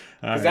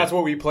right. that's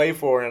what we play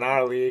for in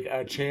our league,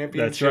 a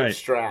championship right.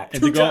 strat.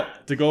 And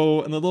to go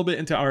a little bit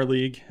into our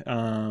league,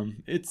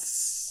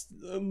 it's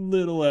a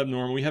little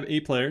abnormal. We have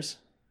 8 players,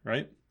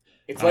 right?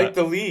 It's like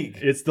the league.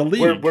 It's the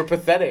league. We're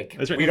pathetic.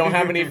 That's right. We don't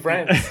have any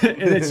friends.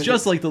 And it's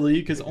just like the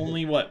league because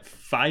only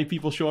 5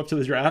 people show up to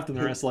the draft and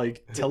the rest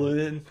tell it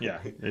in. Yeah,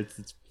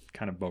 it's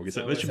kind of bogus.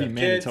 So That should be what's up,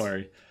 kids?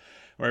 mandatory,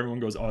 or everyone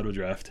goes auto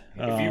draft.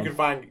 If you can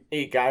find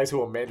 8 guys who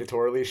will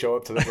mandatorily show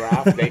up to the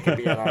draft, they can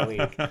be in our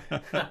league.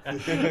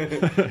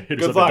 Hit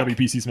Good us luck. up at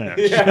WPC Smash.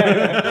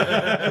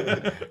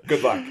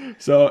 Good luck.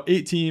 So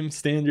 8-team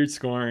standard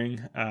scoring.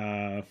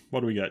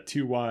 What do we got?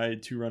 2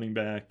 wide, 2 running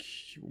back,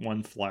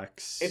 1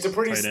 flex. It's a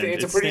pretty tight end.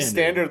 it's a pretty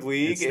standard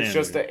league. It's It's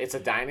just standard. it's a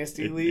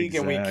dynasty league,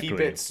 and we keep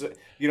Exactly.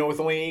 it. With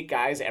only 8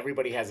 guys,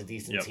 everybody has a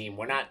decent Yep. team.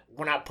 We're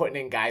not putting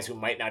in guys who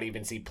might not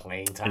even see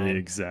playing time.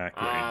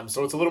 Exactly.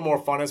 So it's a little more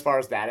fun as far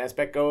as that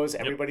aspect goes.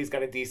 Everybody's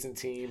got a decent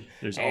team.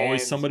 There's and-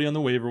 always somebody on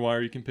the waiver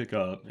wire you can pick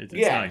up. It's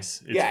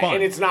nice. It's fun.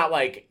 and it's not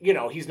like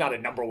he's not a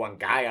number 1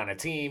 guy on a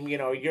team.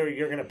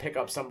 You're gonna pick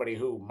up somebody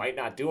who might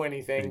not do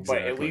anything, but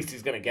at Exactly. least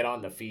he's gonna get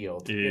on the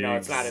field.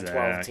 It's not a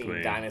 12-team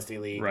Exactly. dynasty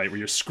league. Right, where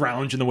you're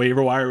scrounging the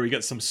waiver wire, where you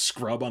got some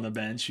scrub on the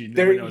bench, you never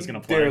They're, know who's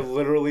going to play. they're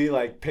literally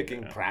like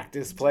picking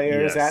practice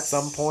players at Yes.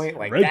 some point.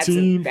 Like Red that's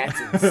team. that's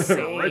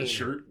insane. Red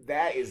shirt.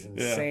 That is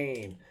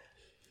insane.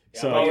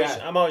 So,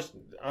 I'm always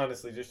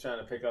honestly just trying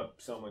to pick up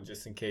someone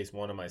just in case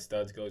one of my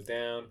studs goes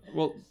down.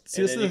 well,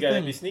 see, And this then is you the gotta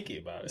thing. be sneaky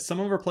about it. Some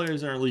of our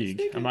players in our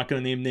league, I'm not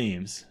going to name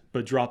names,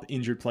 but drop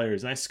injured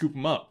players, and I scoop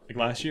them up. Like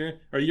last year,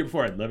 or the year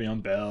before, I had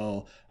Le'Veon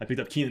Bell. I picked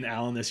up Keenan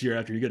Allen this year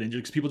after he got injured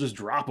because people just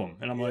drop him.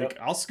 And I'm like,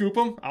 I'll scoop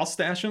them. I'll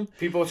stash them.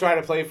 People try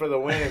to play for the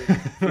win.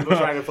 People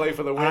trying to play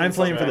for the win. I'm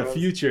playing for the sometimes.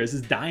 future. This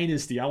is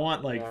Dynasty. I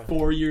want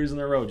 4 years in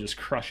a row just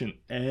crushing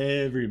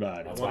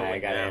everybody. That's wanna why I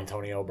win got now.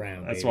 Antonio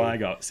Brown. That's baby. why I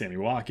got Sammy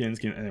Watkins.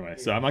 Anyway,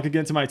 so I'm not going to get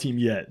into my team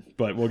yet,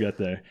 but we'll get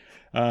there.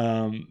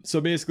 So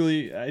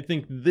basically, I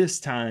think this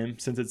time,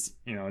 since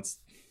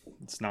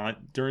it's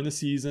not during the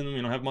season,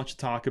 we don't have much to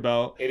talk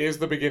about. It is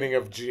the beginning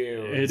of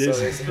June. It so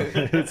is.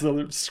 it's- It's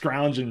a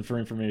scrounging for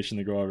information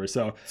to go over.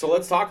 So So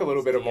let's talk a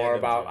little bit the more end of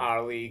about June.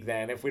 our league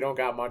then. If we don't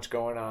got much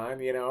going on,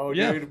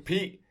 Yeah. dude,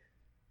 Pete,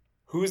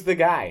 who's the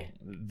guy?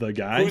 the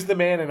guy, Who's the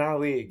man in our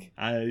league?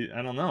 I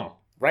don't know.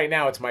 Right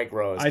now, it's Mike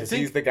Rose I because think-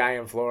 he's the guy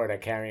in Florida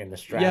carrying the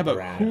strap Yeah, but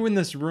around. who in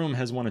this room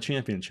has won a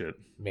championship?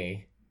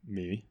 Me.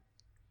 Me.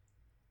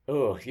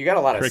 Ooh, you got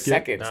a lot of Cricket.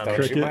 seconds, Nah, don't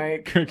Cricket. you,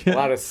 Mike? Cricket. A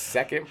lot of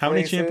second How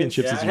many places?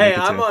 championships Yeah, did you hey, make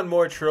it I'm to? on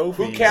more trophies.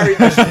 Who carried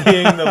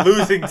being the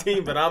losing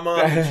team, but I'm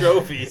on the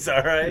trophies.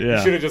 All right. You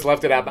Yeah. should have just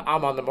left it up.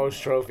 I'm on the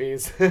most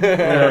trophies. Right.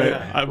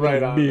 I'm Right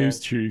the on, man. news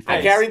chief.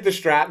 I carried the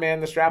strap,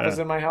 man. The strap was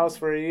Yeah. in my house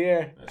for a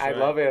year. That's I right.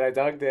 love it. I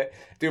dug it.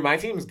 Dude, my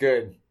team's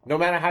good. No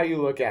matter how you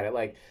look at it.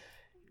 Like,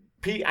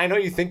 Pete, I know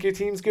you think your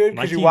team's good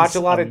My because you team's watch a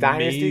lot of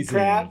Dynasty amazing.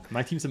 crap.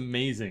 My team's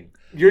amazing.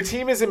 Your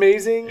team is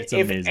amazing. It's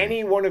if amazing.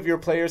 any one of your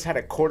players had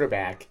a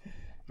quarterback.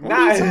 What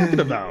are you talking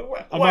about?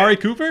 What? Amari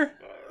Cooper?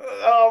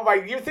 Oh, my.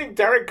 You think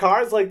Derek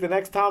Carr's like the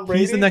next Tom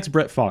Brady? He's the next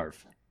Brett Favre.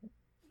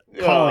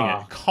 Calling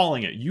Ugh. it.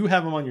 Calling it. You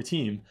have him on your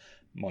team,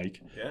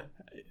 Mike. Yeah.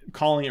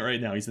 Calling it right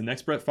now. He's the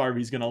next Brett Favre.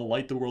 He's going to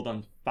light the world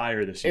on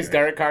fire this year. Is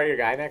Derek Carr your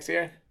guy next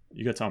year?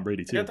 You got Tom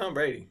Brady, I too. got Tom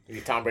Brady.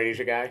 Tom Brady's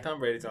your guy? Tom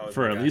Brady's always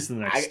For my at guy. least the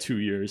next I- 2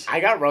 years. I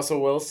got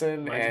Russell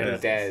Wilson Mine's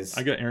and Dez. Dez.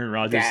 I got Aaron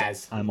Rodgers.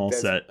 Daz. I'm all Dez.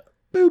 set.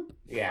 Boop.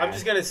 Yeah. I'm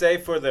just gonna say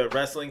for the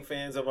wrestling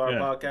fans of our Yeah.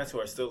 podcast who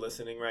are still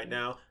listening right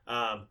now,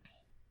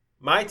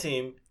 my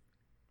team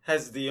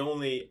has the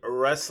only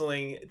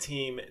wrestling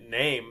team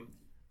name.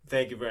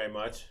 Thank you very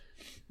much.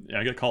 Yeah,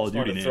 I got Call of Just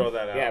wanted Duty to throw name.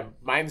 that out. Yeah,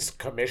 mine's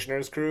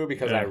Commissioner's Crew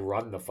because Yeah. I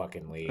run the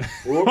fucking league.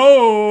 Whoop.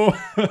 Oh!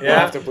 I Yeah.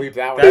 have to bleep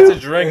that one. That's out. a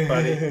drink,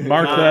 buddy.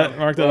 Mark that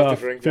We'll have to off.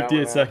 drink that 58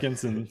 one out.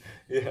 seconds. And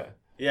Yeah.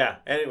 Yeah.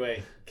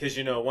 Anyway, because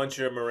once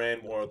you're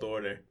Moran World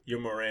Order, you're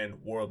Moran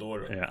World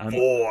Order. yeah, I'm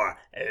For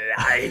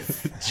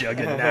life.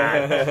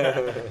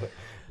 juggernaut.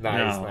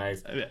 Nice, No.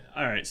 nice.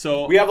 All right,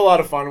 so We have a lot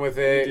of fun with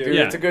it. We do. Dude,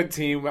 Yeah. It's a good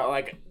team.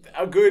 Like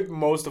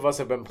most of us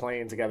have been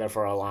playing together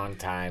for a long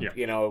time. Yep.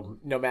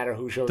 No matter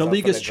who shows the up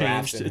league for has the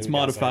drafts changed. and It's who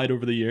modified doesn't.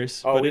 over the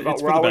years, Oh, but we're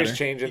it's for the always better.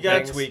 changing You gotta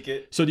things. tweak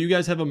it. So do you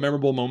guys have a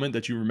memorable moment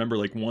that you remember,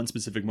 like one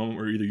specific moment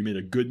where either you made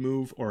a good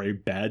move or a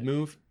bad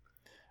move?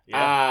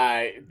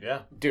 Yeah.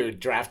 Dude,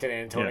 drafting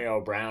Antonio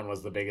Brown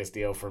was the biggest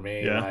deal for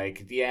me. Yeah.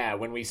 Like,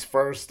 when we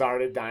first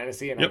started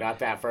Dynasty and I got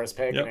that first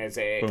pick, Yep. and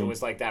it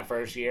was like that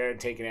first year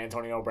taking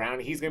Antonio Brown,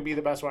 he's going to be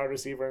the best wide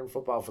receiver in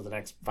football for the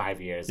next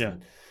 5 years. Yeah.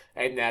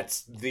 And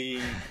that's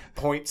the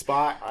point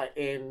spot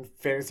in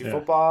fantasy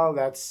football.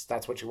 That's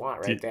what you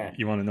want right there.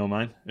 You want to know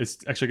mine? It's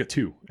actually got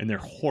 2, and they're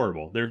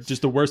horrible. They're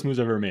just the worst moves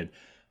I've ever made.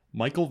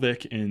 Michael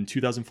Vick in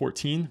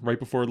 2014, right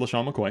before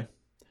LaShawn McCoy.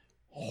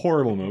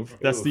 Horrible move.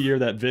 That's the year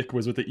that Vick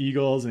was with the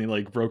Eagles and he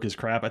like broke his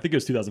crap. I think it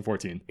was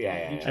 2014. Yeah.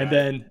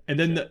 And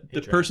then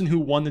the person who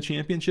won the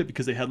championship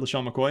because they had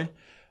LaShawn McCoy,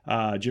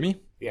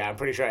 Jimmy. Yeah, I'm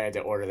pretty sure I had to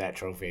order that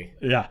trophy.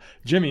 Yeah,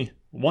 Jimmy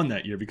won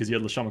that year because he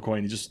had LaShawn McCoy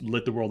and he just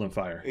lit the world on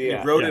fire. He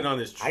Yeah. wrote it on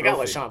his trophy. I got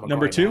LaShawn McCoy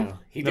Number 2, now.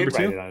 He did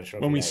write it on his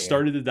trophy. when we that year.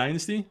 started the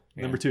dynasty,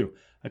 number 2,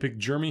 I picked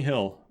Jeremy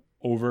Hill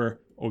over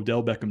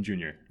Odell Beckham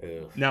Jr.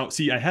 Ew. Now,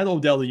 see, I had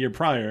Odell the year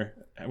prior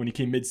when he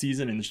came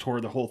mid-season and just tore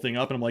the whole thing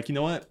up, and I'm like, you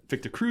know what?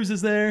 Victor Cruz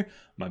is there,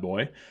 my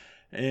boy,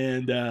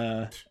 and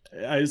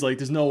I was like,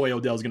 there's no way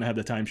Odell's gonna have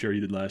the timeshare he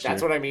did last year.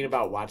 That's what I mean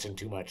about watching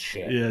too much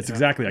shit. Yeah, it's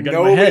exactly. I got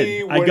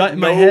in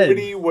my head.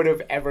 Nobody would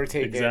have ever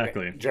taken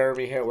Exactly.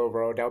 Jeremy Hill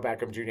over Odell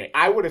Beckham Jr.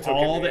 I would have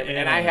All taken the him,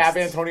 and I have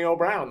analysts. Antonio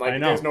Brown. I Like,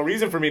 know. there's no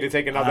reason for me to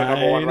take another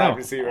number I one know. wide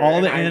receiver. All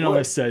and the I would.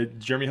 analysts said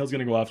Jeremy Hill's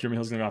gonna go off. Jeremy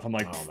Hill's gonna go off. I'm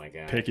like, Oh my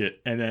god. pick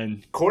it, and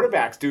then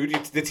Quarterbacks, dude.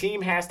 The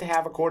team has to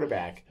have a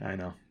quarterback.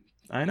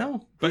 I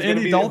know, but Who's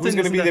Andy Dalton who's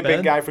going to isn't be the that big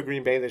bad. guy for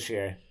Green Bay this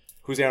year?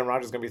 Who's Aaron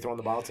Rodgers going to be throwing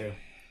the ball to?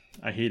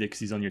 I hate it because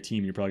he's on your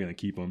team. You're probably gonna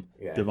keep him.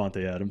 Yeah.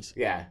 Devontae Adams.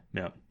 Yeah.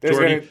 Yeah. There's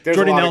Jordy a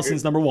Jordy lot of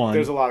Nelson's good- number 1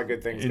 There's a lot of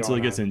good things until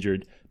going he gets on.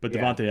 injured. But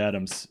Yeah. Devontae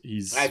Adams,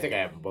 he's. I think I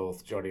have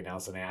both Jordy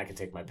Nelson and I can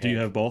take my pick. Do you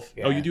have both?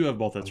 Yeah. Oh, you do have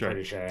both. That's I'm right.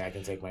 pretty sure I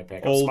can take my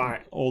pick. I'm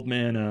smart. Old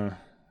man.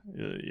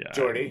 Yeah.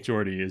 Jordy?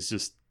 Jordy is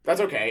just. That's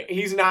okay.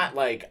 He's not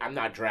like, I'm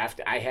not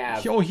drafted. I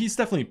have. Oh, he's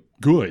definitely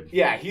good.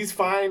 Yeah, he's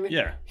fine.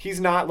 Yeah. He's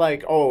not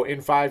like, oh,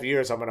 in 5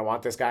 years I'm going to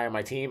want this guy on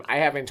my team. I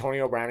have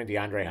Antonio Brown and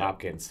DeAndre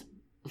Hopkins.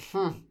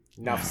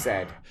 Enough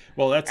said.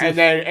 Well, that's.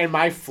 And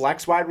my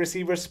flex wide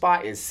receiver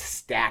spot is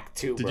stacked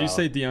too, Did bro. you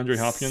say DeAndre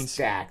Hopkins?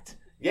 Stacked.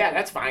 Yeah,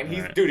 that's fine.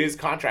 Alright. Dude, his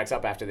contract's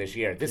up after this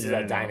year. This is Yeah, I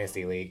a know.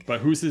 dynasty league.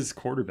 But who's his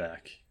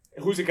quarterback?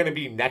 Who's it going to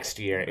be next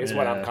year is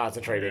what I'm Yeah.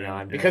 concentrating Yeah.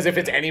 on. Because if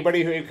it's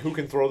anybody who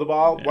can throw the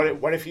ball,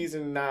 what if he's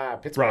in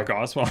Pittsburgh?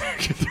 Brock Osweiler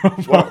can throw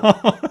a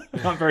ball.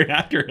 Not very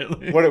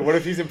accurately. What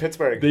if he's in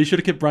Pittsburgh? They should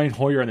have kept Brian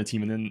Hoyer on the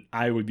team, and then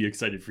I would be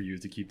excited for you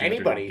to keep DeAndre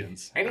Anybody.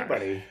 Hopkins.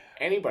 Anybody.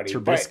 But,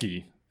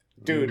 Trubisky.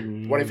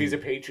 dude, what if he's a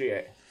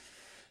Patriot?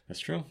 That's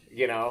true.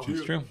 You know?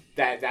 That's true.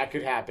 That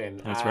could happen.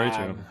 That's very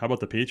true. How about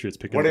the Patriots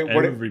picking What up if,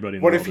 everybody?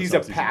 in what the if world he's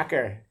this a offseason?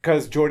 Packer?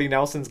 Because Jordy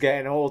Nelson's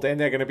getting old, and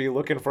they're going to be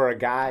looking for a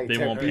guy They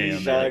to won't be pay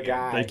him. the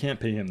guy. They can't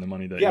pay him the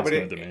money that Yeah, he's but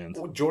going to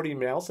demand. Jordy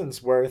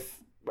Nelson's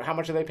worth. How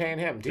much are they paying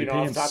him? Do you They know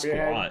pay off him the top of your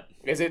head? squat.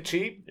 Is it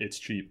cheap? It's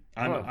cheap.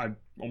 Huh. I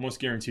almost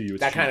guarantee you it's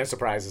That cheap. kind of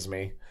surprises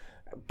me.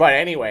 But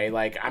anyway,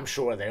 like, I'm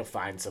sure they'll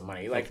find some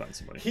money. Like, find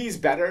somebody. he's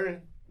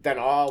better than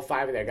all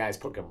 5 of their guys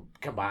put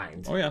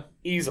combined. Oh, yeah.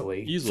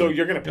 Easily. Easily. So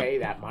you're going to Yep. pay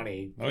that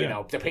money. Oh, you yeah.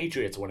 know, the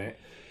Patriots wouldn't.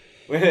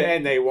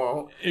 And they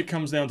won't. It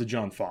comes down to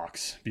John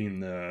Fox being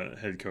the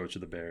head coach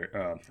of the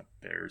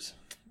Bears.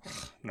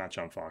 Not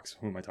John Fox.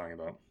 Who am I talking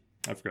about?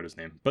 I forgot his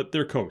name. But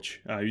their coach.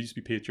 He used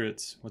to be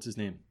Patriots. What's his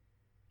name?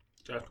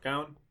 Josh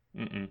McCown?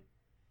 Mm-mm.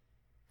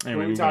 What Anyway, are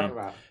we moving talking on.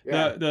 about?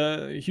 Yeah.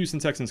 The Houston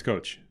Texans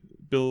coach,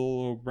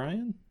 Bill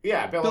O'Brien.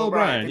 Yeah, Bill Bill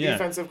O'Brien, O'Brien, the yeah.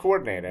 defensive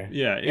coordinator.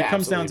 Yeah, it Yeah,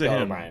 comes down to absolutely, Bill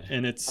him, O'Brien.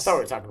 and I it's thought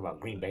we were talking about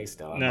Green Bay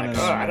still. I'm no, like,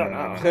 no, I don't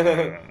know.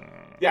 no.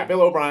 Yeah,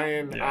 Bill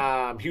O'Brien.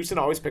 Yeah. Houston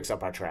always picks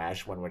up our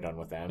trash when we're done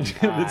with them.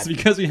 It's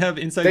because we have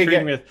inside they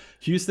trading get- with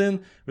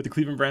Houston, with the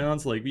Cleveland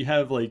Browns. Like we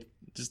have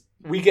just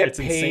We get It's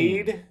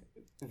insane. paid.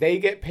 They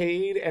get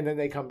paid, and then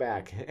they come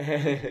back.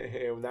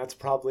 And that's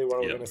probably what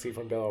we're Yep. going to see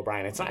from Bill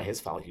O'Brien. It's not his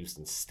fault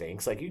Houston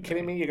stinks. Like, you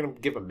kidding me? You're going to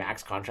give a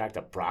max contract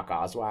to Brock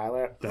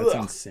Osweiler? that's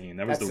Ugh. insane.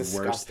 That was That's the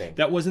disgusting. worst.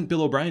 That wasn't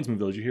Bill O'Brien's move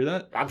though. Did you hear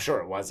that? I'm sure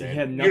it wasn't. He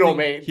had you nothing- don't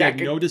make he had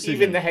that no could- decision.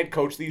 Even the head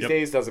coach these Yep.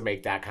 days doesn't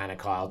make that kind of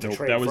call to Nope,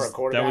 trade that for was a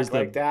quarterback the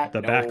like that. the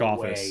No back way.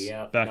 office.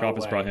 Yep, Back no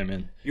office way. brought him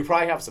in. You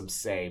probably have some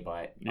say,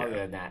 but Yeah. other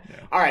than that. Yeah.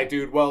 All right,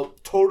 dude. Well,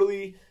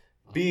 totally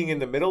being in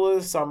the middle of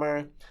the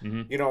summer,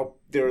 Mhm. you know,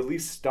 they're at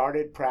least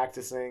started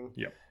practicing.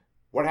 Yep.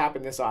 What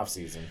happened this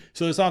offseason?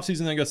 So this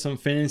offseason, I got some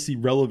fantasy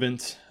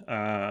relevant,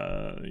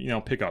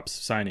 pickups,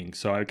 signings.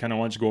 So I kind of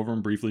want you to go over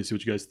them briefly, see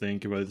what you guys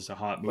think. Whether it's a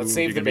hot move. Let's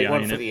save you're the gonna be big one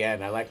eyeing for it. the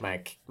end. I like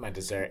my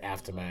dessert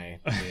after my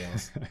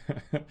meals.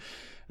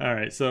 All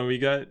right, so we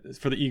got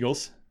for the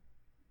Eagles,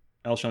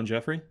 Alshon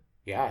Jeffrey.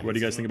 Yeah. What do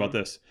you guys think about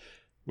this?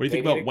 What do you They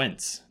think need about to-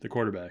 Wentz, the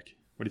quarterback?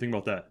 What do you think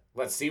about that?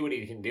 Let's see what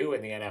he can do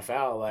in the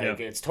NFL. Like,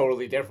 Yeah. it's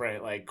totally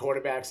different. Like,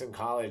 quarterbacks in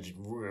college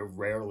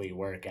rarely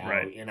work out.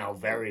 Right. You know,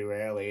 very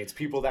rarely. It's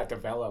people that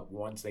develop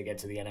once they get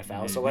to the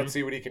NFL. So Mhm. let's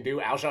see what he can do.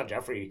 Alshon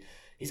Jeffrey,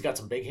 he's got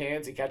some big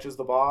hands. He catches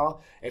the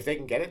ball. If they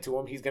can get it to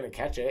him, he's going to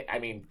catch it. I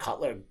mean,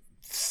 Cutler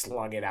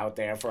slung it out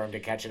there for him to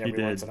catch it every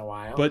did. once in a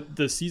while. But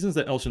the seasons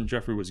that Alshon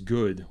Jeffrey was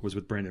good was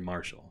with Brandon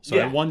Marshall. So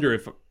Yeah. I wonder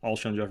if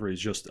Alshon Jeffrey is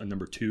just a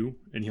number 2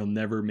 and he'll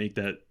never make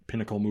that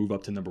pinnacle move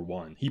up to number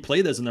 1. He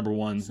played as a number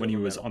 1 when he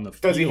was on the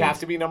field. Does he have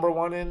to be number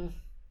 1 in?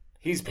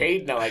 He's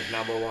paid like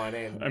number 1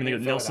 in. I mean, they got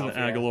in Nelson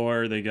Philadelphia.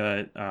 Aguilar. They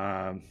got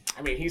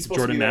I mean, he's supposed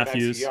Jordan to be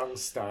Matthews. the next young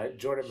stud.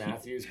 Jordan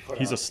Matthews.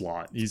 he's a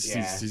slot.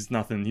 He's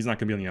nothing. He's not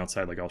going to be on the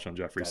outside like Alshon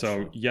Jeffrey. That's so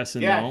true. yes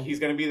and Yeah, no. he's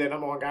going to be the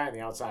number 1 guy on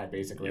the outside,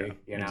 basically. Yeah,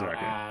 you know,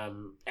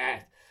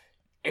 exactly.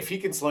 If he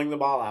can sling the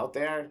ball out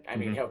there, I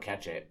mean, Mhm. he'll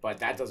catch it. But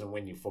that doesn't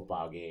win you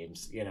football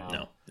games. You know.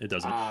 No, it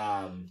doesn't.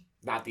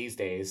 Not these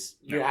days.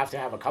 No. You have to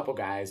have a couple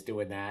guys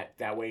doing that.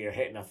 That way, you're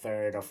hitting a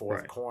third or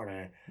fourth Right.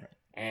 corner.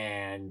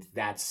 And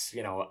that's,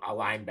 you know, a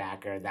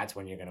linebacker. That's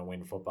when you're going to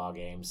win football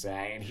games.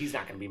 And he's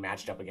not going to be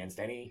matched up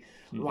against any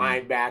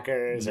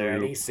linebackers or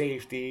Nope. any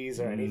safeties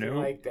or anything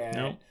Nope. like that.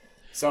 Nope.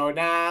 So, I'm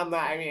not.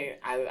 I mean,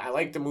 I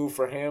like the move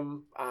for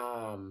him.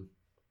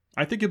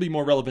 I think he'll be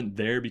more relevant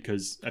there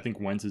because I think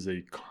Wentz is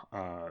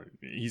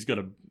he's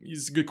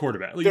a good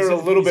quarterback. They're a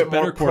little bit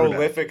more quarterback.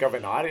 prolific of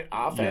an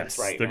offense Yes,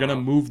 right they're now. going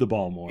to move the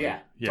ball more. Yeah,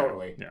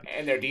 totally. Yeah.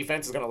 And their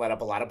defense is going to let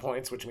up a lot of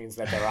points, which means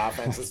that their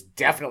offense is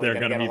definitely They're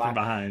going to going to get a be lot. from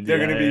behind. They're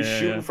Yeah, going to be yeah,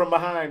 shooting yeah. from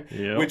behind,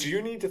 Yep. which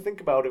you need to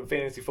think about in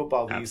fantasy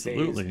football these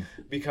Absolutely. days,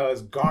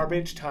 because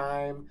garbage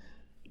time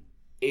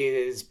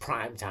is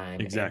prime time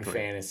Exactly. in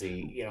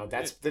fantasy. You know,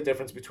 that's the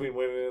difference between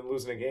winning and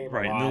losing a game.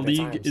 Right, a and lot the of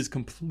league times. is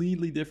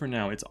completely different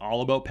now. It's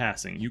all about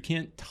passing. You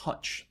can't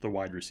touch the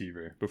wide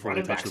receiver before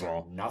Running they touch backs the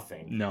are ball.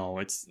 nothing. No,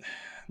 it's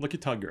look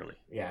at Todd Gurley.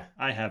 Yeah.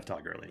 I have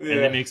Todd Gurley, and Yeah.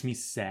 it makes me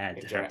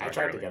sad to have I Todd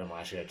tried to Gurley. get him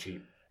last year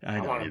cheap. I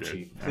know want you him did.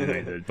 cheap. I know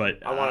you did,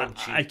 but I want him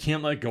cheap. I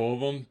can't let go of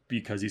him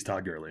because he's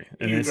Todd Gurley.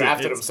 And You it's-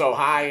 drafted him it's- so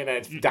high in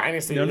a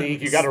dynasty No,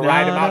 league, you got to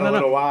ride him out a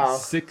little while.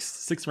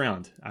 Sixth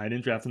round. I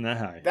didn't draft him that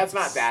high. That's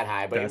not that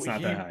high, but That's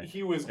not that high.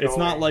 he was. It's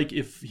not going. like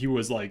if he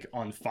was like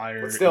on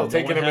fire. But still, and no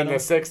taking one him had in the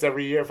 6th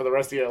every year for the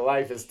rest of your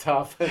life is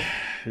tough. It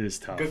is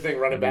tough. Good thing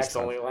running It is backs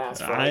tough. only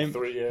last for I'm- like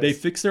 3 years. They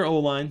fixed their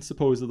O-line,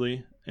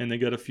 supposedly, and they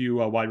got a few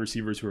wide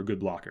receivers who are good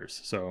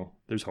blockers. So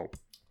there's hope.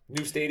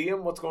 New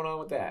stadium, what's going on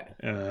with that?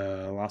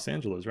 Los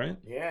Angeles, right?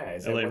 Yeah,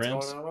 is LA it what's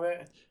Rams? going on with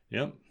it?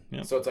 Yep.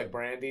 Yep. So it's like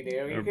brandy new.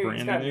 Or He's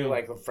brand got to do new.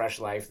 like a fresh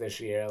life this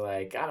year.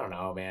 Like, I don't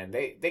know, man.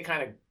 They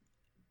kind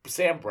of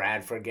Sam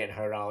Bradford getting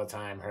hurt all the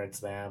time hurts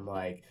them.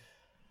 Like,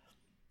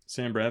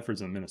 Sam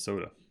Bradford's in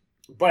Minnesota.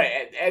 but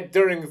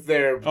during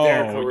their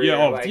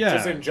career,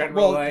 just in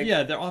general, Well,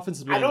 their offense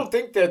has been I don't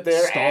think that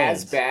they're stalled.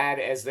 as bad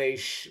as they.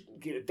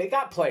 They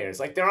got players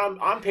like they're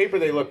on paper.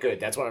 They look good.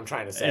 That's what I'm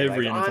trying to say.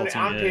 Every like, NFL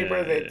team, on paper,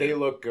 yeah. they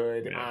look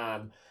good.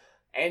 Yeah.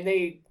 And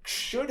they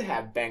should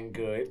have been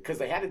good because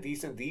they had a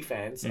decent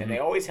defense Mhm. and they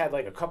always had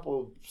like a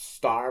couple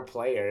star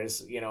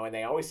players, you know, and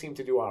they always seem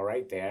to do all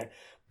right there.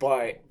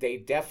 But they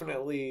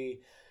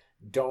definitely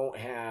don't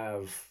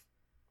have,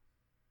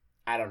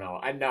 I don't know,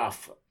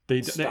 enough.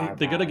 They star got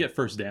to power. get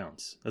first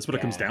downs. That's what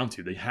it comes Yeah. down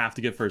to. They have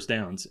to get first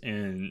downs.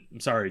 And I'm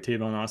sorry,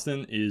 Tavon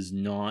Austin is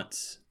not.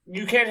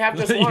 You can't have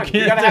just You one. You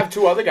can't got to do- have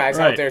 2 other guys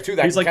Right. out there too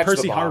that He's can like catch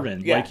Percy the ball.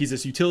 Harvin. Yeah. Like he's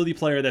this utility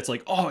player that's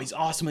like, oh, he's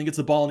awesome when he gets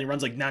the ball and he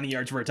runs like 90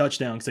 yards for a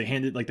touchdown because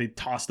they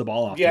toss the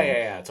ball off. to him.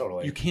 yeah,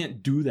 totally. You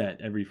can't do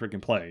that every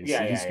freaking play.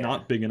 Yeah, He's yeah.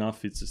 not big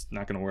enough. It's just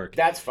not going to work.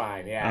 That's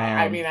fine.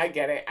 Yeah. I Um, mean, I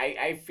get it.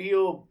 I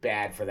feel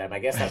bad for them. I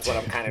guess that's what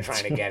I'm kind of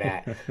trying to get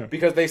at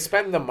because they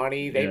spend the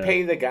money, they Yeah.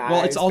 pay the guys.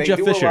 Well, it's all they Jeff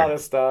do Fisher. a lot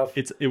of stuff.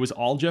 It was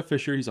all Jeff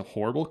Fisher. He's a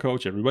horrible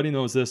coach. Everybody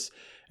knows this.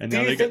 And Do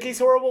now you they think he's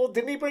horrible?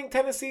 Didn't he bring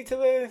Tennessee to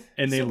the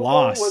and they Super Bowl?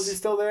 lost. Was he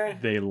still there?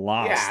 They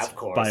lost Yeah, of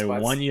course, by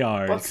but- 1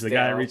 yard But because the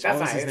guy still, reached. that's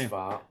What was not his his name?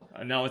 fault.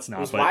 No, it's It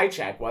not. was But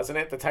Wycheck, wasn't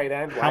it? The tight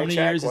end. how many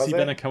Wycheck, years has was he it?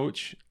 been a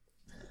coach?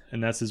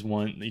 And that's his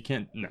one. You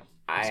can't. No.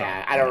 Sorry.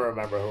 I don't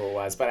remember who it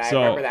was, but I So-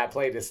 remember that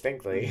play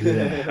distinctly.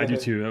 Yeah, I do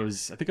too.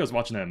 I think I was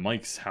watching that at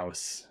Mike's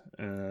house.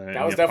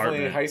 That was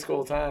definitely high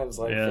school times,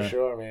 like Yeah. for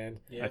sure, man.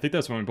 Yeah. I think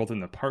that's when we were both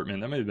in the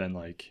apartment. That might have been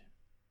like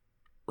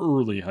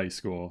early high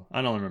school.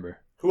 I don't remember.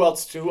 Who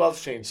else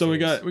changed? So we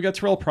teams? got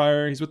Terrell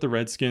Pryor. He's with the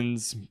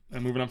Redskins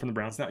and moving on from the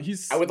Browns. Now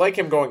he's I would like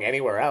him going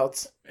anywhere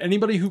else.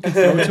 anybody who can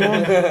throw to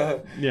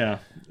him. Yeah,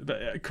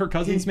 but, Kirk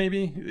Cousins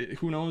maybe.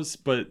 Who knows?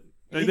 But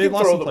He they can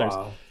lost throw some the players.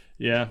 ball.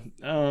 Yeah,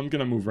 I'm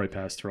gonna move right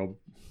past Terrell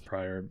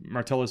Pryor.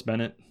 Martellus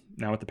Bennett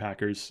now with the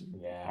Packers.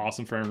 Yeah,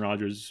 Awesome for Aaron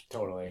Rodgers.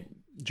 totally.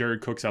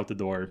 Jared Cook's out the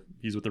door.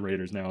 He's with the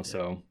Raiders now.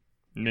 So,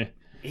 meh.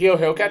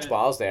 He'll catch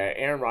balls there.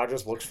 Aaron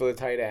Rodgers looks for the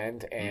tight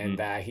end, and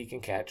Mm-hmm. he can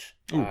catch,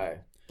 Ooh.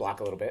 block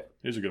a little bit.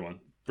 Here's a good one.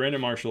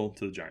 Brandon Marshall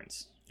to the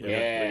Giants. What do you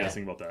Yeah. guys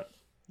think about that?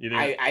 You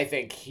think I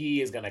think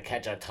he is going to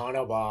catch a ton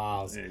of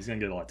balls. yeah, he's gonna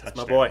get a lot of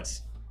my touchdowns.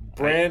 boy.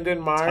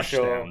 Brandon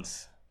Marshall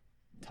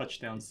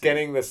Touchdowns.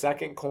 getting the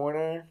second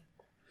corner.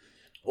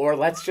 Or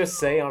let's just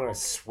say on a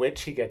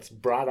switch, he gets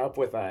brought up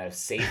with a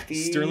safety.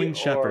 Sterling or-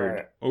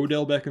 Shepard,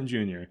 Odell Beckham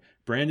Jr.,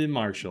 Brandon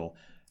Marshall.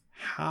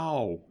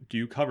 How do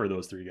you cover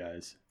those 3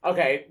 guys?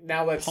 Okay,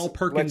 now Paul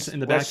Perkins in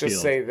the Let's just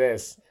backfield. say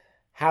this.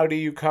 How do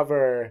you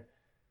cover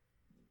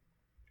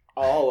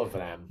All of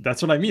them.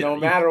 That's what I mean. No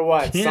You matter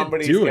what, can't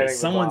somebody's do getting it. the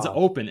Someone's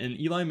ball. open, and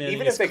Eli Manning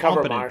Even is if they cover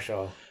competent.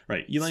 Marshall.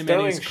 Right, Eli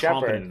Sterling Manning is Shepard.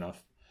 competent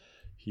enough.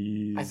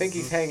 I think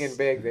he's hanging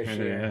big this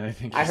year. I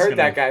think I he's heard gonna-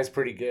 that guy's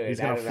pretty good. He's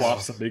I gonna don't flop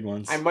know. some big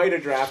ones. I might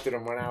have drafted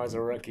him when I was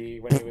a rookie.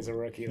 When he was a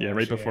rookie. Yeah, last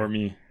right year. before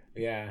me,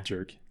 Yeah.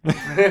 jerk.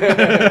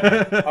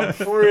 I'm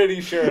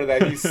pretty sure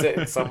that he's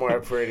sitting somewhere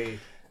pretty.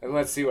 And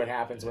let's see what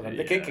happens with him.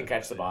 The kid can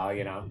catch the ball,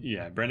 you know.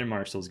 Yeah, Brandon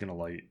Marshall's gonna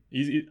light.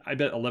 I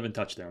bet 11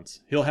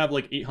 touchdowns. He'll have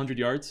like 800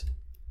 yards,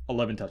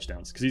 11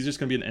 touchdowns, because he's just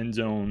gonna be an end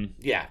zone.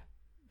 Yeah.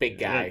 Big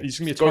guy. He's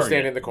gonna be a Go target.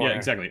 stand in the corner. Yeah,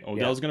 exactly.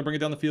 Odell's gonna bring it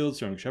down the field.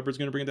 Sterling Shepard's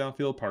gonna bring it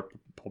downfield. Paul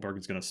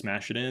Parker's gonna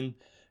smash it in.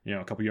 You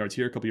know, a couple yards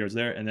here, a couple yards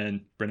there, and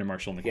then Brandon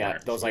Marshall in the corner.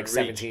 Yeah, those like Reach.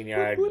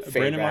 17-yard fade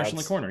Brandon Marshall in the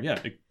routes. corner. Yeah.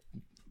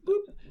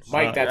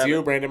 Mike, that's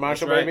you, Brandon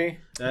Marshall, That's right. baby.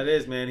 That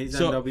is, man. He's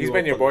So- on W. He's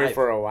been your boy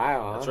for a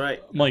while, huh? That's right.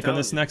 Mike, on I'm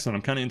this telling next one,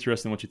 I'm kind of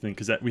interested in what you think,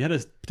 because we had a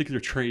particular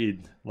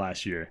trade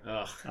last year you.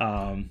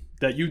 Ugh.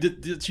 that you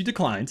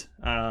declined.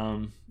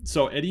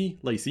 So Eddie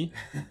Lacy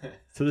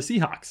to the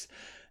Seahawks.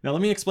 Now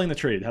let me explain the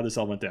trade, how this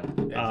all went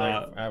down.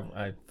 Yeah,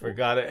 I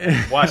forgot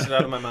it. Washed it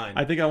out of my mind.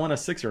 I think I won a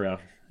sixer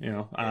out, you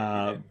know.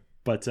 Yeah, you did.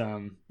 But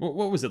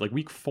what was it, like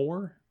week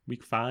 4,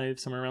 week 5,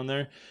 somewhere around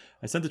there?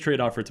 I sent the trade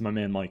offer to my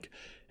man Mike,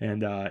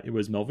 and it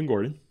was Melvin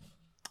Gordon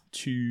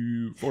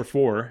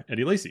for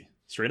Eddie Lacy,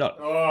 straight up.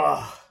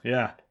 Oh,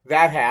 Yeah.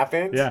 that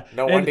happened? Yeah.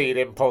 No And- wonder you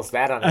didn't post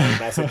that on any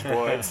message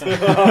boards.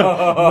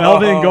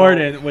 Melvin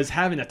Gordon was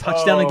having a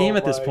touchdown a game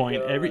at this Oh, my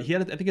point. God. He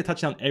had, I think, a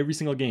touchdown every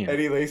single game.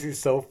 Eddie Lacy's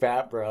so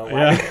fat, bro.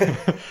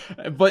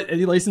 Yeah. But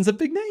Eddie Lacy's a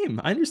big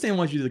name. I understand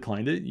why you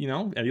declined it. You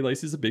know, Eddie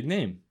Lacy's a big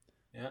name.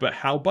 Yeah. But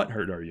how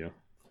butthurt are you?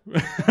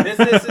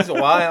 This is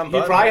why I'm.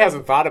 He probably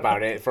hasn't thought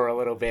about it for a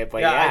little bit, but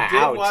Yeah, yeah, I did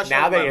ouch. wash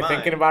Now out that my you're mind.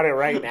 thinking about it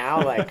right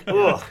now, like,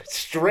 ugh,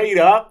 straight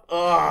up,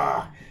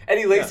 ugh.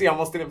 Eddie Lacy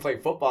almost didn't play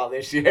football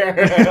this year.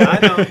 I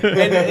know.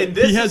 And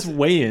this He has is,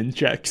 weigh-in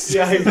checks.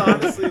 Yeah, this is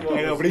honestly what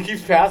I know, was- but he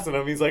keeps passing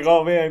him. He's like,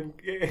 oh man,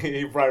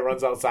 he probably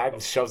runs outside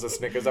and shoves a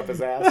Snickers up his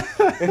ass.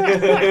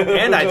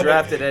 And I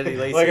drafted Eddie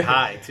Lacy Like,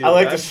 high too. I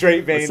like the That's-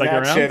 straight vein second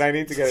that round? shit. I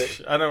need to get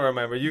it. I don't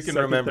remember. You can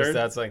Second, remember third?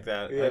 stats like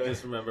that. Yeah. I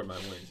just remember my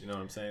wins. You know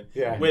what I'm saying?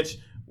 Yeah. Which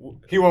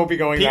He won't be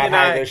going Pete that and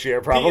high I this year,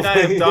 Pete probably. and I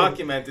have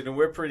documented, and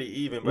we're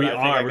pretty even. But We I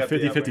think I are. We're got the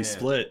 50-50 upper hand.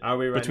 split. Are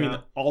we right between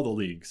now? all the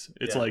leagues.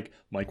 It's Yeah. like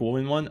Mike will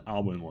win one,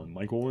 I'll win one.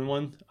 Mike will win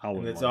one, I'll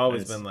win And it's one.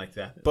 always It's- been like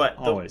that. But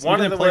Always. one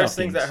Even of the in playoff worst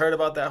things games. I heard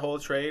about that whole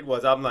trade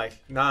was I'm like,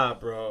 nah,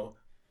 bro,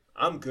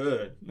 I'm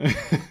good.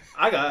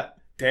 I got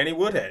Danny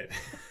Woodhead.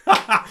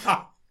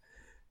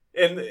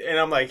 And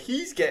I'm like,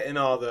 he's getting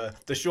all the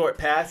short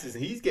passes,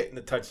 and he's getting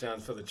the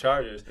touchdowns for the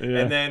Chargers. Yeah.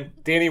 And then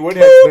Danny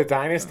Woodhead's the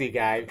dynasty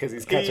guy because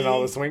he's catching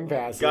all the swing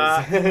passes.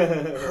 got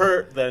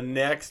hurt the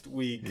next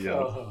week. Yeah.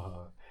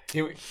 Oh.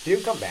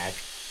 He'll come back.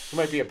 He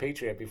might be a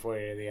Patriot before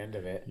the end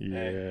of it.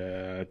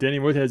 Yeah. Danny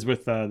Woodhead's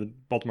with the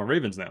Baltimore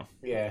Ravens now.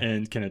 Yeah.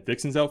 And Kenneth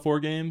Dixon's out 4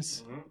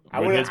 games. I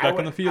Woodhead's back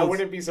on the I field.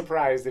 wouldn't be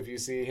surprised if you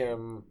see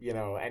him,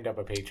 end up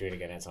a Patriot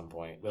again at some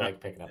point. We like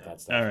picking up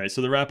that stuff. All right,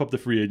 so to wrap up the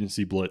free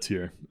agency blitz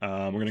here,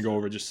 we're going to go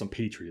over just some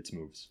Patriots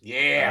moves.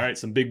 Yeah. All right,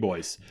 some big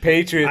boys. I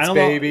Patriots, don't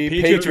know. baby.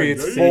 Patriots are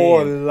Patriots insane.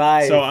 for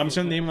life. So I'm just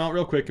going to name them out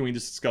real quick, and we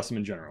just discuss them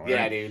in general. all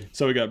Yeah, right? dude.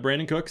 So we got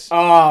Brandon Cooks.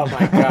 Oh,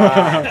 my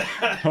God.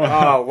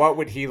 Oh, what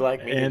would he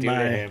like me to And do to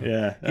him?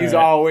 yeah. He's all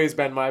right. always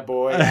been my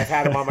boy. I've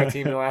had him on my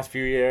team the last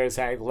few years.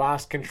 I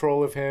lost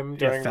control of him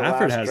during the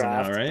Fafford last has him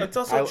draft. now, right? That's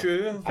also I-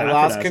 true. I Fafford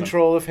lost has him.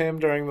 control of him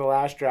during the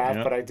last draft,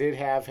 Yep. but I did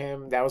have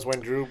him. That was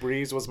when Drew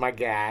Brees was my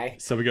guy.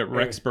 So we got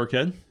Rex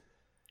Burkhead.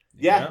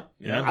 Yeah.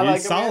 Yeah, I like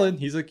he's him, man.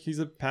 solid. He's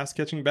a pass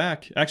catching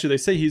back. Actually, they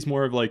say he's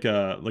more of like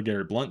a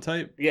LeGarrette Blunt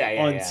type. Yeah.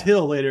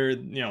 Until later,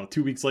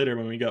 2 weeks later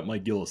when we got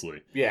Mike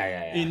Gillislee.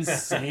 Yeah.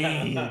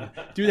 Insane.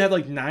 Dude had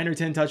like 9 or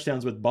 10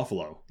 touchdowns with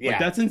Buffalo. Yeah. Like,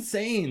 that's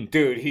insane.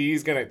 Dude,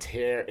 he's going to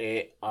tear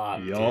it up,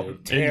 Yup.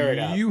 dude. Tear And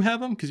it up. you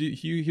have him? Because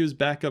he was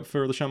backup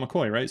for LaShawn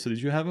McCoy, right? So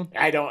did you have him?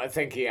 I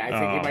think he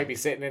Oh. might be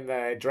sitting in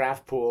the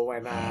draft pool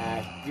when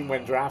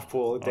draft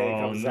pool day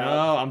Oh, comes no.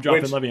 out. I'm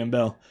dropping Which- Le'Veon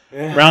Bell.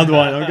 Round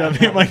 1. I'm going to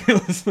pick Mike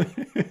Gillislee.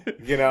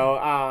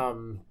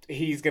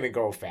 He's going to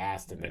go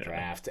fast in the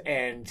draft,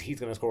 and he's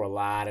going to score a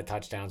lot of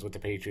touchdowns with the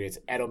Patriots.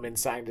 Edelman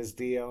signed his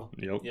deal.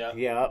 Yep. Yeah.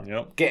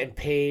 Yep. Getting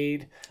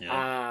paid.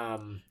 Yeah.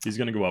 He's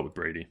going to go out with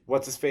Brady.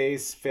 What's his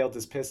face? Failed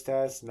his piss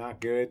test. Not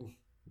good.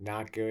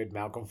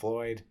 Malcolm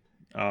Floyd.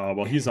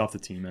 Well, he's off the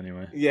team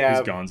anyway. Yeah.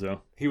 He's gonzo.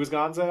 He was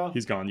gonzo?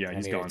 He's gone. Yeah,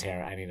 he's gone.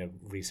 I need to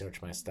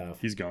research my stuff.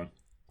 He's gone.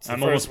 It's the I'm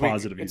first almost week-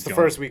 positive he's It's the gone.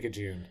 first week of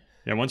June.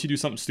 Yeah, once you do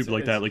something stupid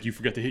like that, like you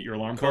forget to hit your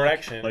alarm clock.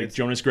 Correction. Like It's-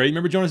 Jonas Gray.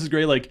 Remember Jonas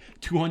Gray, like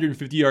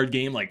 250-yard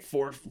game, like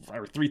 4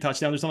 or 3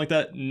 touchdowns or something like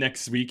that?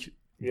 Next week,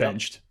 Yep.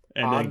 benched.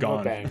 And On then the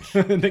gone. bench.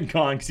 And then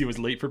gone because he was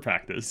late for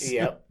practice.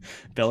 Yep.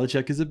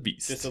 Belichick is a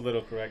beast. Just a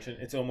little correction.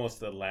 It's almost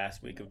the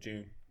last week of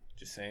June.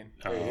 Just saying.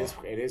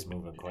 It is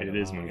moving quite It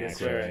along, is moving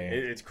actually. quick.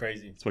 It's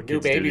crazy. It's what New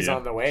kids do to baby's you.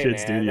 on the way,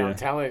 Kids do man. to you. I'm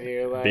telling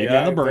you. Like, Baby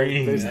on the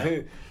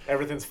brain.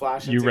 everything's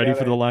flashing You ready for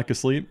together. the lack of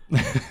sleep?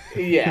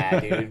 Yeah,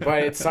 dude.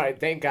 But it's like,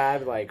 thank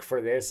God, like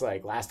for this,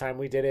 like last time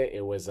we did it,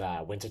 it was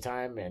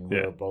wintertime and we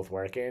Yeah. were both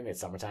working. It's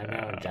summertime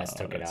now, and Jess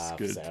took it That's off.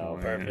 good So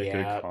point. perfect.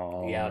 Yeah, Good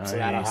call. yeah. So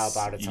that'll help Nice.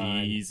 out a ton.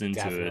 Ease into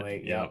Definitely.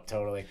 it. Yep,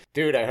 totally.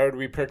 Dude, I heard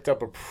we picked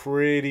up a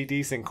pretty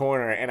decent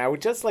corner, and I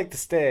would just like to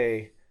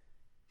say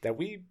that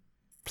we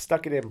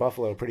stuck it in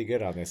Buffalo pretty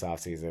good on this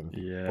offseason.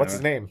 Yeah. What's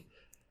his name?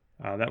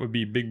 That would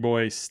be big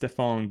boy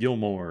Stephon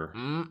Gilmore.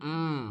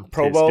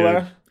 Pro Tastes Bowler.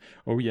 good.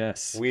 Oh,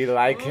 yes. We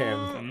like him.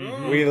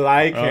 Mhm. We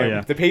like Oh, him.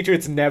 yeah. The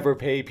Patriots never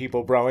pay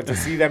people, bro. And to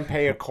see them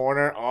pay a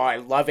corner, oh, I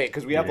love it.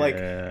 Because we have like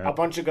Yeah. a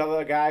bunch of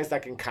other guys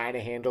that can kind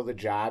of handle the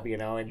job, you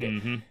know. And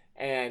Mhm.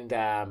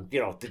 you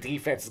know, the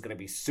defense is going to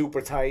be super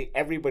tight.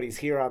 Everybody's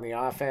here on the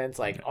offense.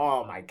 Like,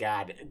 oh my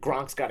God,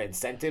 Gronk's got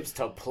incentives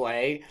to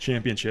play.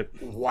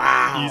 Championship.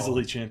 Wow,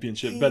 Easily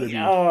championship. Better be.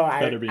 Oh,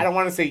 Better be. I don't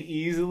want to say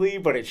easily,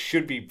 but it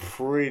should be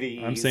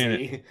pretty. I'm easy.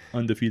 saying it.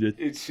 Undefeated.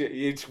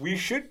 We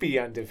should be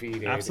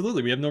undefeated.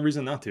 Absolutely. We have no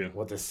reason not to.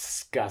 We'll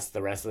disgust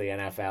the rest of the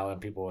NFL, and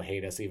people will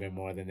hate us even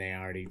more than they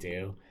already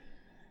do.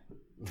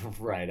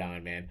 Right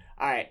on, man.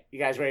 All right, you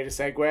guys ready to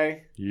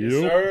segue? Yes,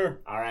 Yep. sir.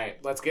 All right,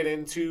 let's get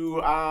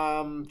into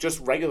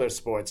just regular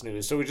sports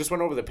news. So we just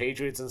went over the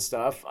Patriots and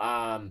stuff.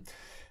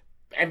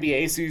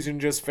 NBA season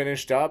just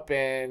finished up,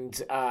 and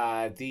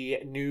the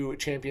new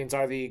champions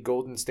are the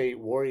Golden State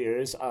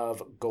Warriors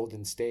of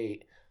Golden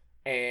State.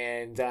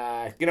 And,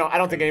 you know, I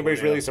don't think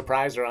anybody's really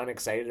surprised or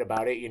unexcited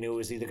about it. You knew it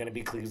was either going to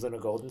be Cleveland or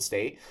Golden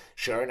State.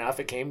 Sure enough,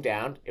 it came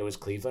down. It was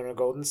Cleveland or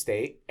Golden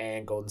State,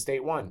 and Golden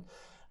State won.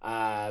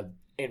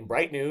 In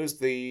bright news,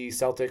 the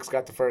Celtics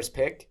got the first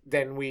pick.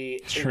 Then we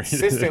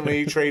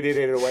consistently traded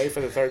it away for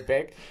the third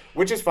pick,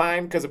 which is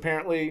fine because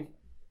apparently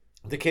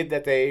the kid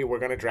that they were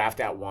going to draft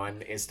at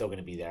 1 is still going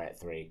to be there at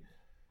 3.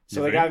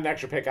 So they got an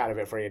extra pick out of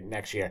it for you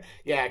next year.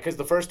 Yeah, because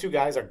the first 2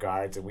 guys are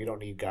guards, and we don't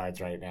need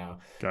guards right now.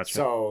 Gotcha.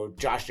 So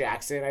Josh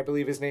Jackson, I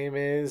believe his name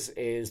is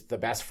the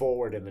best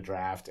forward in the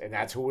draft, and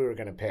that's who we were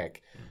going to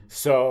pick.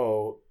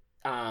 So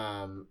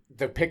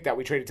the pick that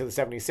we traded to the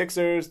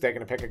 76ers, they're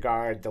going to pick a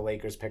guard. The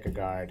Lakers pick a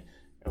guard.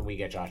 And we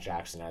get Josh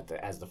Jackson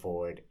as the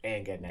forward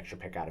and get an extra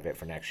pick out of it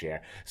for next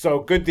year. So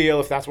good deal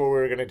if that's what we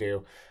were going to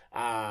do.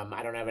 I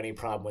don't have any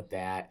problem with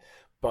that.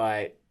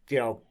 But, you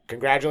know,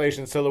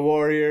 congratulations to the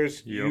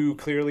Warriors. Yep. You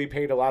clearly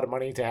paid a lot of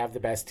money to have the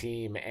best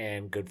team,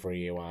 and good for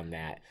you on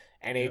that.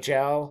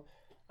 NHL,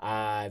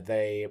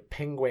 the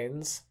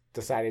Penguins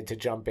decided to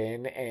jump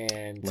in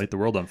and Light the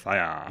world on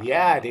fire.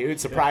 yeah, dude,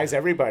 surprise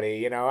everybody.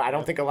 You know, I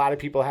don't think a lot of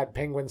people had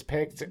Penguins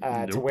picked to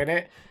Nope. win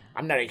it.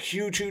 I'm not a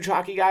huge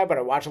hockey guy, but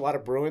I watch a lot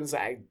of Bruins.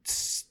 I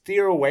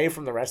steer away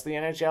from the rest of the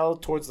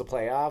NHL towards the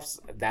playoffs.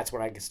 That's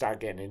when I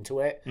start getting into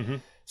it. Mhm.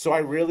 So I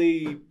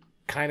really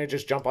kind of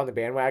just jump on the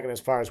bandwagon as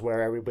far as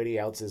where everybody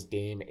else's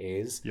game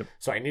is. Yep.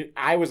 So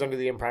I was under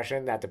the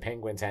impression that the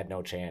Penguins had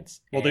no chance.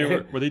 Well,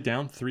 And- were they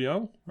down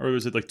 3-0 or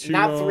was it like 2-0?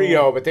 not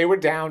 3-0, but they were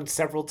down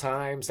several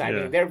times. I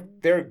Yeah. mean,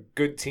 they're a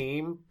good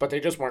team, but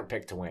they just weren't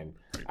picked to win.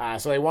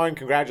 So they won.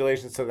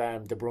 Congratulations to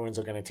them. The Bruins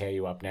are going to tear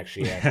you up next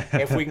year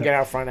if we can get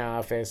our front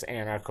office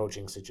and our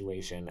coaching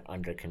situation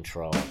under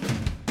control.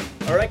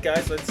 All right,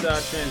 guys, let's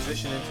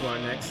transition into our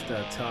next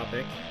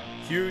topic.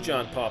 Huge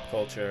on pop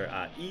culture.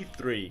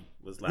 E3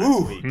 was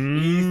last week.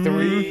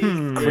 E3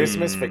 Mhm.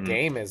 Christmas for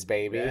gamers,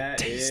 baby.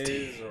 That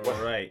is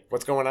right.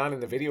 What's going on in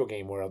the video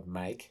game world,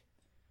 Mike?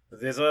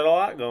 There's a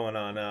lot going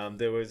on.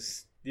 There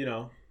was, you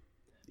know,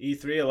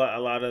 E3. A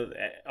lot of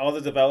all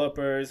the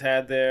developers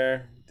had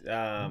their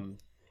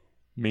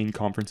Main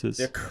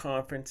conferences.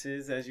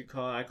 conferences, as you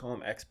call it. I call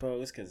them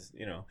expos because,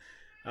 you know.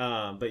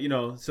 But, you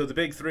know, so the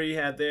big 3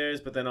 had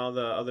theirs, but then all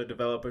the other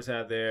developers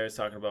had theirs,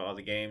 talking about all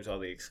the games, all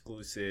the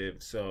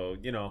exclusives. So,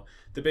 you know,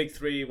 the big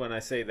 3, when I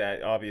say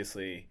that,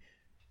 obviously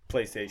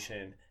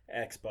PlayStation,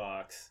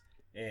 Xbox,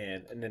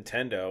 and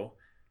Nintendo.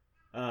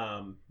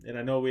 And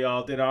I know we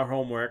all did our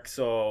homework.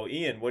 So,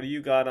 Ian, what do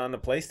you got on the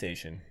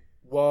PlayStation?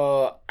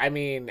 Well, I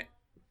mean,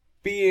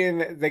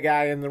 being the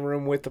guy in the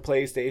room with the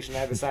PlayStation,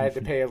 I decided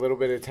to pay a little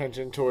bit of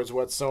attention towards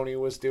what Sony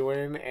was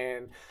doing,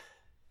 and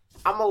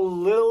I'm a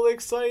little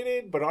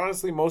excited, but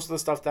honestly, most of the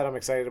stuff that I'm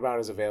excited about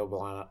is available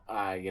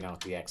on, you know,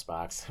 the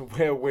Xbox,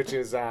 which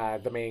is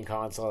the main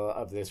console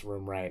of this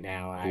room right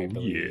now, I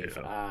believe.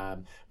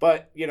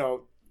 But, you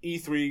know,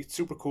 E3,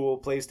 super cool.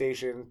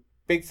 PlayStation,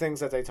 big things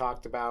that they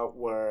talked about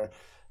were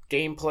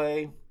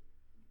gameplay,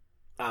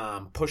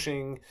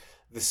 pushing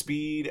the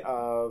speed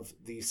of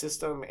the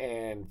system,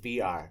 and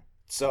VR.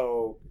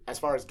 So as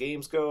far as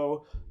games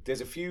go,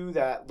 there's a few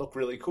that look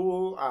really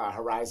cool.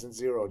 Horizon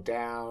Zero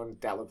Dawn,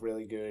 that looked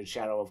really good.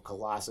 Shadow of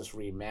Colossus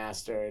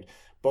Remastered,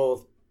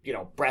 both, you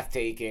know,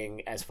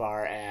 breathtaking as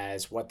far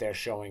as what they're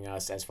showing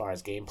us as far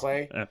as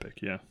gameplay. Epic,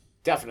 yeah.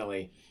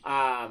 Definitely.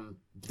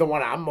 The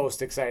one I'm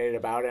most excited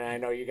about, and I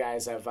know you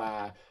guys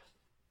have,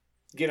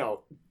 you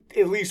know,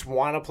 at least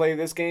want to play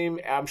this game.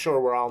 I'm sure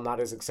we're all not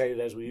as excited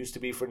as we used to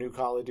be for new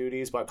Call of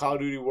Duties, but Call of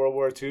Duty World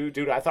War II,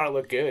 dude, I thought it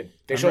looked good.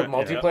 They showed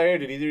multiplayer.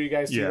 Did either of you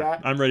guys see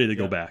that? I'm ready to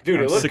go back. Dude,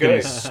 I'm it looked sick good.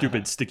 of these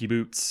stupid sticky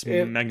boots,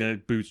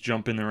 magnetic boots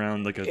jumping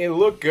around like a. It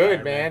looked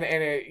good, man,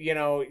 and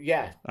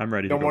I'm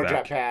ready to no go more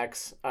back.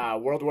 jetpacks.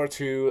 World War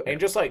II, and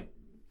just like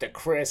the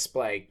crisp,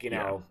 like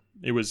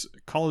It was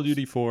Call of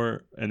Duty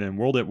 4, and then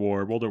World at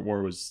War. World at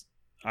War was.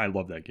 I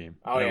love that game.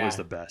 That was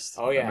the best.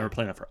 Oh, yeah. I remember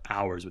playing that for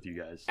hours with you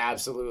guys.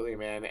 Absolutely,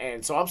 man.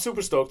 And so I'm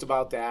super stoked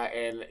about that.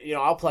 And,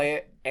 I'll play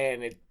it.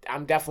 And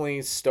I'm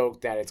definitely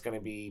stoked that it's going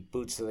to be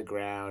boots to the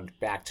ground,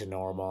 back to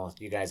normal.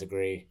 You guys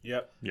agree?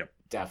 Yep.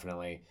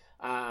 Definitely.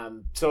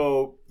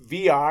 So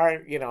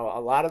VR, a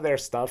lot of their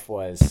stuff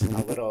was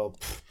a little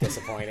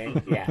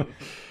disappointing. Yeah.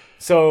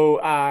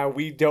 So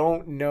we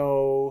don't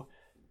know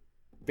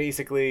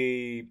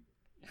basically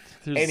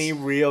any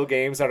real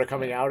games that are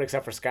coming out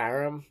except for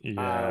Skyrim.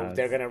 Yeah.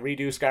 They're going to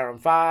redo Skyrim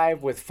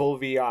 5 with full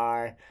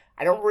VR.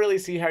 I don't really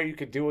see how you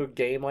could do a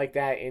game like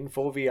that in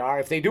full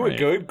VR. If they do it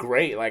good,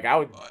 great. Like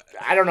I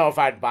don't know if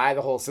I'd buy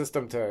the whole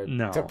system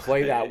to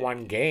play that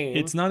one game.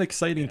 It's not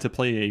exciting to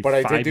play a but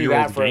I did do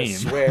that 5-year-old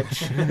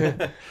for game. a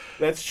Switch.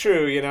 That's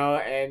true,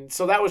 and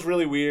so that was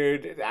really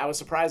weird. I was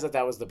surprised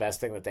that was the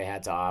best thing that they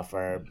had to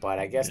offer, but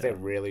I guess they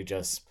really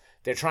just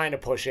they're trying to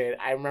push it.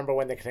 I remember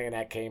when the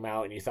Kinect came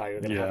out and you thought you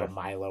were going to have a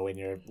Milo in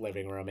your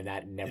living room, and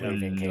that never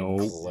even came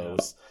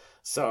close.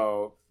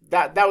 So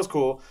that was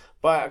cool.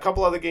 But a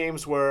couple other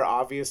games were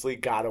obviously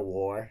God of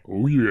War.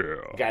 Oh, yeah.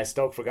 You guys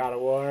stoked for God of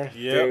War?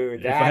 Yep.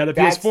 Dude, If I had a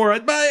PS4,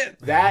 I'd buy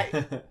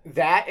it.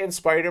 That and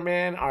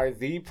Spider-Man are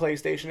the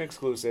PlayStation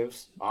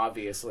exclusives,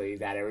 obviously,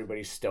 that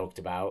everybody's stoked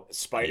about.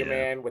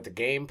 Spider-Man with the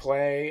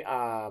gameplay.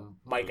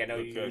 Mike, I know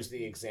you used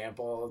the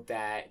example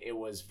that it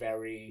was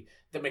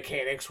the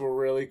mechanics were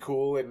really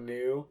cool and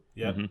new.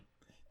 Yep.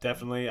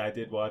 Definitely. I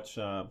did watch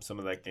some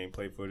of that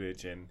gameplay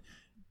footage, and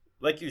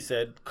like you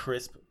said,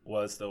 crisp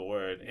was the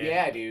word. And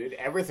yeah, dude.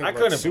 Everything I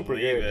looked couldn't super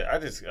believe good.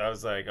 it. I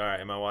was like, all right,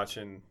 am I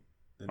watching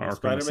the new Arkham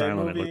Spider-Man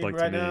Asylum, movie it looked like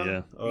right to me, now?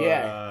 yeah. Or,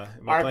 Yeah.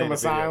 am I playing Arkham a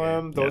video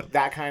Asylum, game?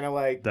 that kind of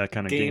like that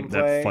kind of gameplay. game,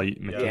 that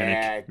fight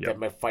mechanic. Yeah,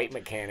 the fight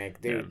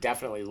mechanic. Dude,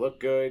 definitely looked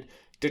good.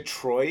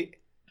 Detroit,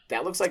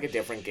 that looks like a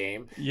different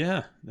game.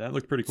 Yeah, that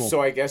looked pretty cool.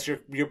 So I guess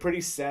you're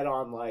pretty set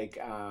on like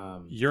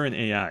You're an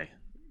AI.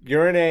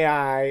 you're an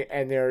AI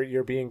and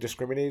you're being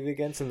discriminated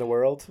against in the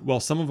world. Well,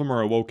 some of them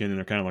are awoken and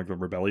they're kind of like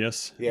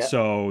rebellious. Yeah.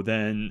 So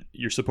then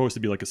you're supposed to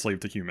be like a slave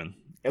to human.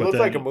 It looked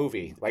like a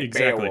movie, like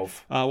exactly.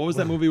 Beowulf. What was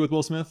that movie with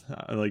Will Smith?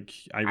 Like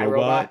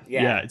iRobot?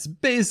 Yeah. It's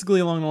basically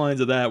along the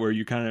lines of that, where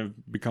you kind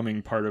of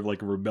becoming part of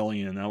like a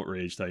rebellion and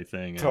outrage type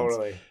thing. And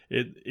Totally.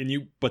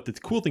 But the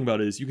cool thing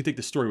about it is you can take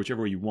the story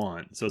whichever way you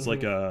want. So it's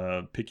like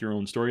a pick your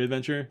own story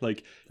adventure.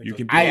 Like you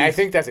can. I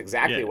think that's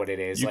exactly what it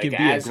is. You like, can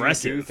be as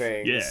aggressive. You do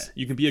things,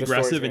 you can be the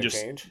story's aggressive and gonna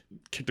just change.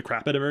 kick the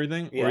crap out of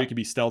everything, or you can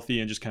be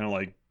stealthy and just kind of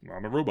like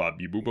I'm a robot,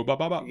 beep boop boop bop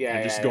bop,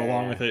 and just go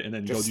along with it, and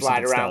then just go do slide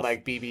something around stealth.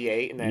 like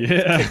BB-8 and then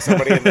kick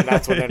somebody in the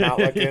nuts when they're not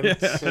looking.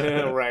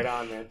 Right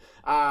on,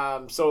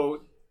 man.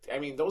 So I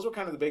mean, those were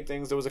kind of the big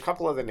things. There was a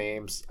couple other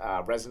names: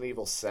 Resident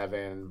Evil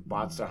 7,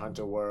 Monster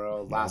Hunter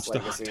World, Last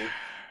Legacy,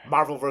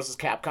 Marvel vs.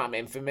 Capcom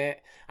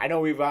Infinite. I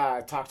know we've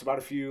talked about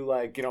a few,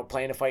 like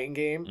playing a fighting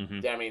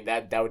game. I mean,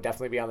 that would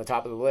definitely be on the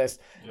top of the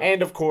list. Yep.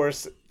 And of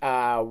course,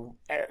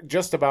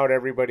 just about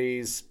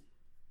everybody's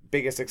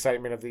biggest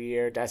excitement of the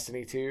year,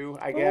 Destiny 2,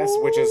 I guess,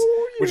 which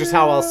is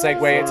how I'll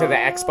segue into the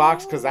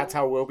Xbox, because that's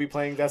how we'll be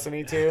playing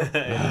Destiny 2.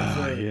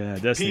 Yeah,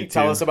 Destiny Pete, 2.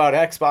 tell us about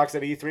Xbox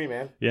at E3,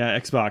 man. Yeah,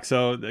 Xbox.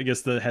 So I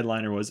guess the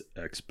headliner was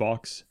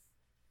Xbox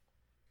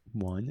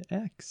One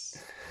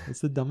X. That's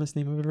the dumbest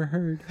name I've ever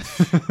heard.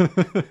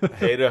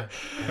 Hater.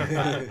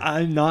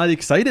 I'm not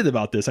excited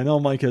about this. I know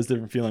Mike has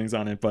different feelings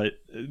on it, but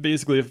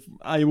basically, if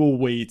I will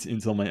wait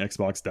until my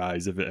Xbox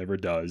dies, if it ever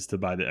does, to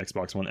buy the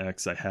Xbox One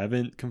X. I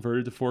haven't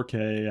converted to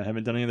 4K. I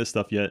haven't done any of this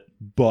stuff yet,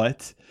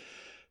 but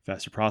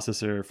faster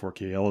processor,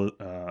 4K,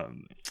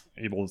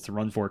 able to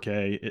run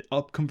 4K. It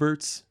up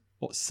converts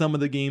some of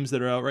the games that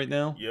are out right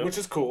now. Yep. Which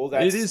is cool.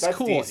 It is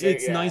cool. Decent,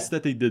 it's nice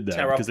that they did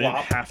that because they didn't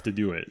have to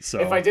do it. So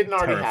if I didn't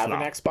already have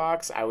an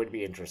Xbox, I would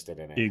be interested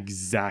in it.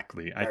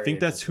 Exactly. I think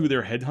that's who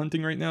they're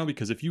headhunting right now,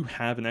 because if you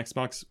have an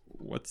Xbox,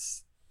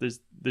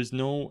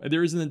 there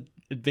is an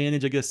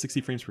advantage, I guess, 60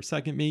 frames per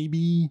second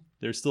maybe.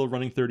 They're still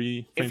running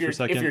 30 frames per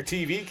second. If your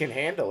TV can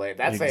handle it,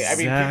 that's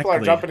exactly. I mean, people are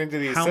jumping into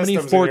these. How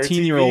systems many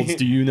 14-year-olds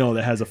do you know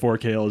that has a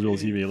 4K eligible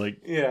TV?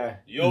 Like, yeah,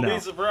 you'll be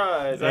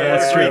surprised. Yeah,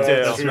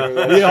 that's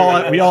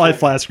retail. We all had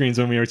flat screens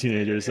when we were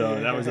teenagers, so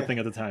that was a thing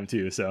at the time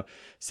too. So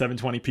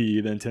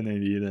 720p, then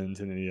 1080, then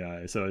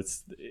 1080i. So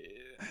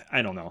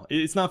I don't know.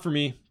 It's not for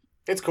me.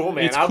 It's cool,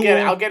 man. It's I'll cool.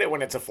 get it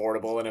when it's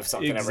affordable, and if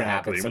something ever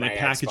happens, when they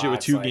package Xbox, it with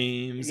two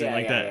games and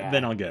like that, yeah.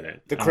 then I'll get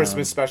it. The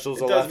Christmas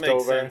specials it are does left make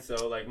over. sense,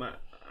 though. Like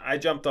I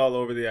jumped all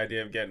over the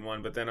idea of getting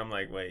one, but then I'm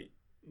like, wait,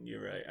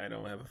 you're right. I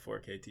don't have a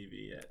 4K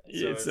TV yet.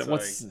 So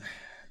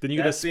then you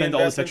got to That's the spend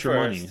all this investment extra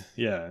money. first.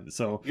 Yeah.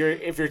 So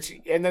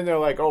And then they're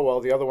like, oh well,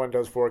 the other one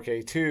does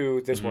 4K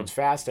too. This Mhm. one's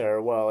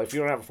faster. Well, if you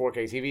don't have a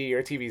 4K TV,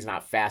 your TV's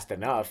not fast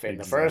enough in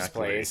the first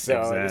Exactly, place. So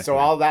exactly.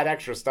 all that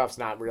extra stuff's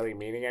not really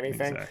meaning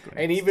anything. Exactly.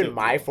 And even Still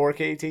my cool.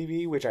 4K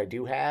TV, which I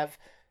do have,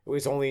 it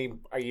was only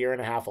a year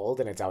and a half old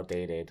and it's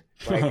outdated.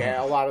 Like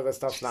a lot of the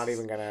stuff's not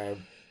even gonna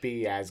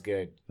be as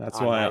good. that's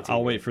on why my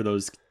I'll TV. wait for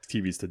those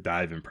TVs to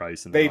dive in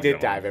price. And They then I'll did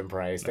get dive one. in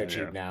price. They're Yeah.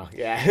 cheap now.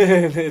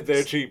 Yeah,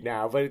 they're cheap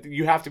now. But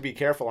you have to be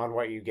careful on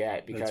what you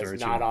get because very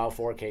not true. all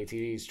 4K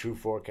TVs true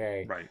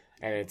 4K, Right.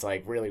 and it's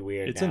like really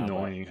weird. It's now, but-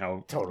 annoying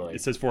how Totally. it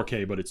says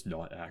 4K, but it's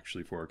not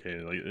actually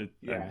 4K.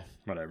 Yeah.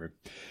 Whatever.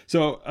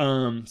 So,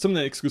 some of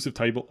the exclusive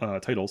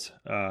titles.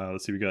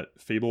 Let's see. We got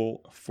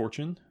Fable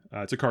Fortune.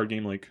 It's a card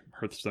game like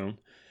Hearthstone.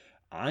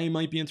 I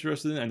might be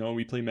interested in. I know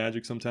we play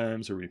Magic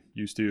sometimes, or we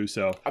used to.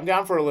 So, I'm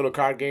down for a little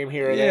card game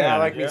here and there. Yeah, I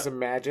like me yeah. some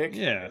Magic.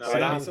 yeah. And So I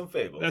like that, some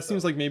Fable. that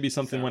seems like maybe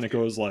something when Sounds it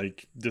goes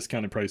like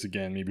discounted price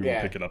again. Maybe we'll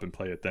Yeah. pick it up and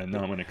play it then.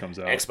 Not when it comes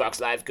out. Xbox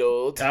Live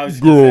Gold. I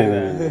was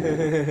gonna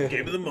say that.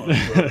 Game of the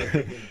month,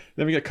 brother.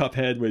 Then we got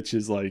Cuphead, which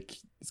is like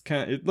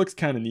it looks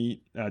kind of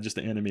neat. Just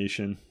the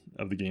animation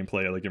of the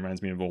gameplay, like it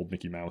reminds me of old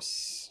Mickey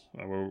Mouse.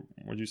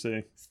 What'd you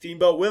say?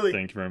 Steamboat Willie.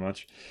 Thank you very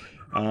much.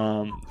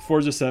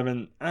 Forza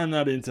 7. I'm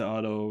not into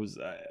autos.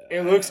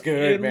 It looks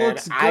good, It man.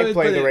 looks I good,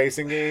 play but the it-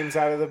 racing games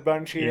out of the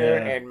bunch here,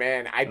 Yeah. and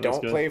man, I It looks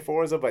don't good. play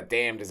Forza, but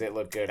damn, does it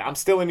look good. I'm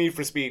still a Need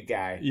for Speed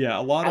guy. Yeah,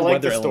 a lot I of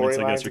like the weather elements.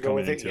 I storyline guess to you're go coming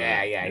with it. into.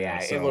 Yeah.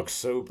 So, It looks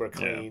super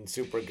clean,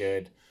 super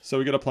good. So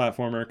we got a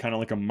platformer, kind of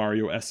like a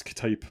Mario-esque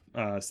type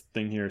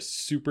thing here.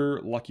 Super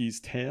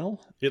Lucky's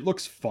Tale. It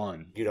looks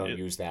fun. You don't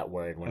use that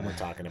word when we're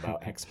talking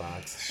about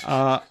Xbox.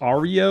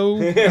 Ario.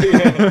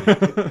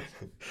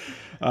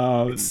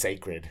 It's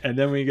sacred. And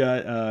then we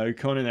got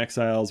Conan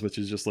Exiles, which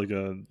is just like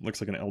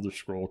looks like an Elder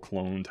Scroll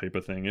clone type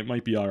of thing. It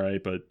might be all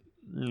right, but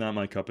not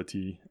my cup of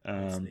tea.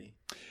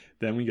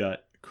 Then we got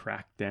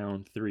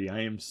Crackdown 3.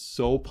 I am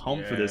so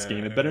pumped for this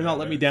game. It better not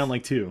let me down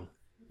like 2.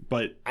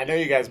 But I know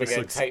you guys been This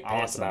getting looks tight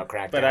pants awesome. about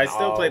Crackdown. But I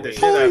still played the week.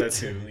 shit out of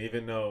 2,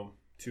 even though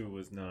 2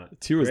 was not.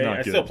 2 is great. not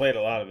I good. still played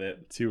a lot of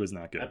it. 2 is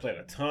not good. I played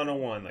a ton of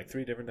 1, like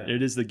 3 different times.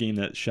 It is the game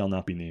that shall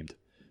not be named.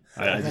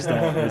 I just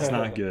don't. It's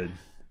not good.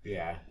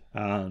 Yeah.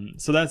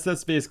 So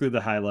that's basically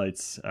the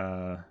highlights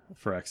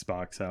for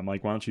Xbox.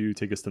 Mike, why don't you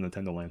take us to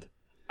Nintendo Land?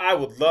 I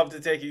would love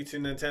to take you to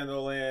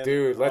Nintendo Land.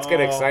 Dude, let's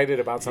get Oh, excited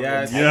about something.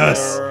 yes. Yes.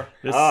 sir.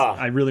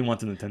 I really want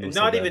the Nintendo. And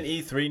so not bad. even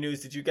E3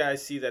 news. Did you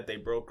guys see that they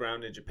broke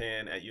ground in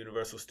Japan at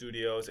Universal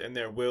Studios, and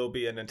there will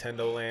be a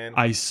Nintendo Land?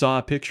 I saw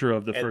a picture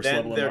of the and first then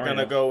level. they're of gonna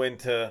Mario. go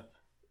into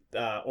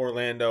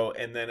Orlando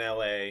and then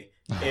LA.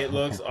 It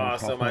looks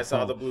awesome. I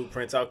saw the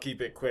blueprints. I'll keep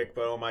it quick,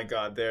 but oh my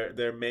god,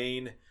 their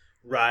main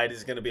ride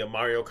is gonna be a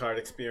Mario Kart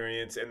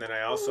experience, and then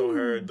I also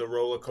heard the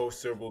roller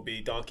coaster will be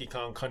Donkey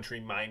Kong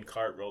Country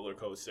Minecart roller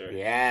coaster.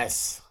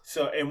 Yes.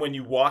 So, and when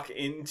you walk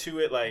into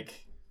it,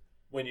 like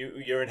when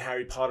you're in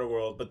Harry Potter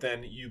world, but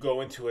then you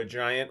go into a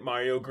giant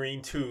Mario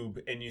green tube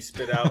and you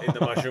spit out in the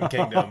Mushroom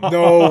Kingdom.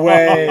 No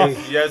way.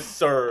 Yes,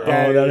 sir.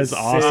 Oh, that is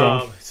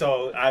awesome.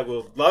 So I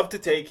will love to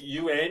take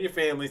you and your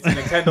families to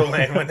Nintendo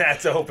Land when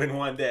that's open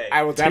one day.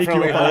 I will Take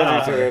definitely you hold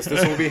out. you to this.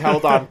 This will be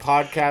held on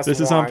podcast. This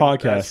is on one.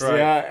 podcast. That's right.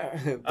 Yeah,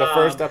 the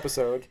first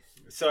episode.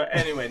 So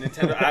anyway,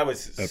 Nintendo. I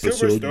was super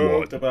Episode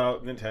stoked 1.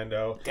 about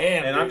Nintendo.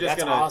 Damn, and dude, I'm just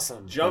that's gonna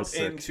awesome. jump That's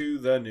sick. into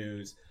the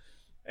news,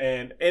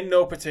 and in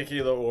no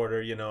particular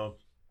order,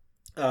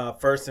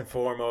 first and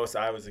foremost,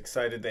 I was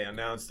excited. They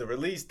announced the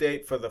release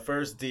date for the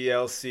first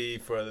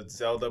DLC for the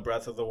Zelda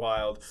Breath of the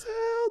Wild,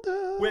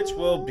 Zelda. which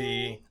will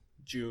be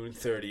June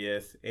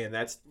 30th, and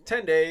that's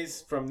 10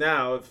 days from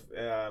now. If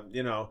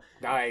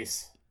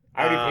Nice.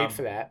 I already paid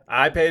for that.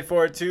 I paid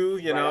for it too.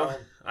 Right on.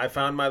 I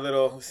found my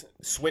little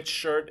Switch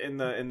shirt in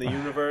the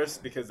universe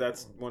because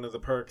that's one of the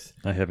perks.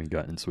 I haven't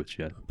gotten Switch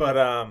yet.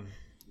 But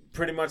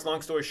pretty much,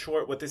 long story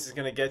short, what this is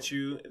going to get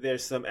you,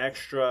 there's some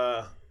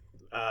extra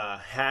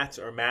hats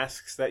or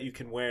masks that you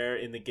can wear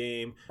in the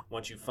game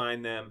once you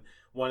find them.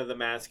 One of the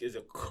masks is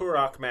a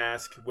Korok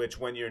mask, which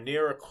when you're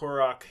near a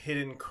Korok,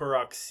 hidden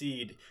Korok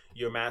seed,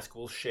 your mask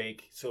will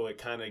shake. So it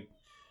kind of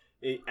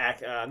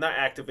not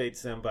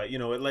activates them, but it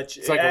lets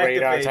you. It's like a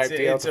radar activates type it.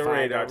 deal It's to a find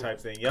radar them. type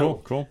thing. Yep.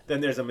 Cool.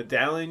 Then there's a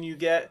medallion you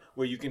get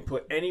where you can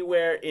put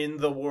anywhere in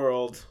the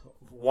world.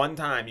 One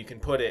time you can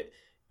put it,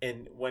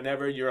 and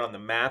whenever you're on the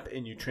map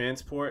and you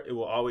transport, it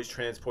will always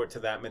transport to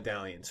that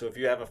medallion. So if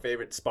you have a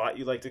favorite spot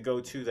you like to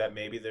go to that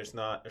maybe there's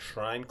not a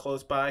shrine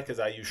close by, because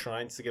I use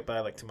shrines to get by,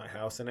 like to my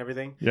house and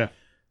everything. Yeah.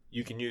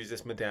 You can use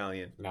this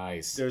medallion.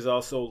 Nice. There's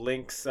also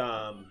links.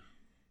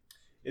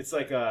 It's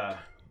like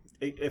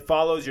it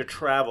follows your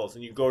travels,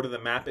 and you go to the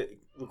map. It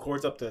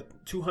records up to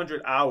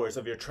 200 hours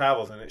of your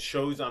travels, and it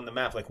shows on the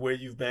map like where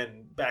you've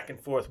been back and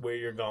forth, where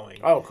you're going.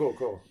 Oh,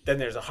 cool. Then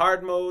there's a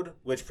hard mode,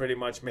 which pretty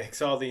much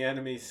makes all the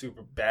enemies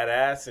super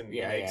badass and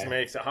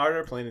makes it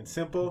harder, plain and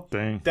simple.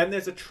 Dang. Then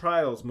there's a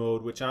trials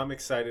mode, which I'm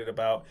excited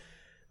about.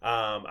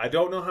 I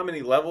don't know how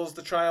many levels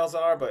the trials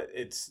are, but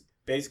it's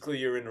basically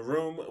you're in a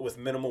room with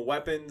minimal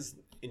weapons,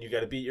 and you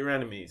got to beat your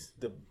enemies.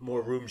 The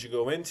more rooms you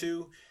go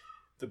into,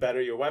 the better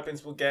your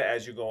weapons will get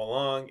as you go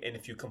along. And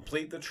if you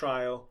complete the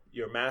trial,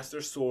 your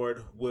Master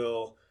Sword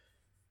will,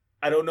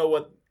 I don't know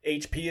what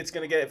HP it's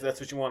going to get, if that's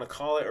what you want to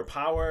call it, or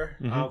power,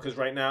 because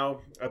right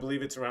now I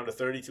believe it's around a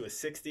 30 to a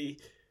 60.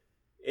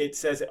 It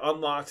says it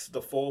unlocks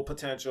the full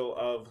potential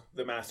of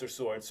the Master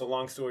Sword. So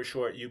long story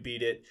short, you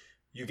beat it,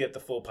 you get the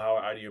full power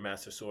out of your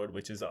Master Sword,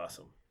 which is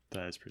awesome.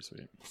 That is pretty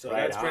sweet. So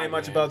Right that's pretty on,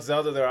 much man. about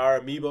Zelda. There are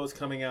amiibos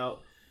coming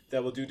out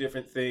that will do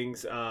different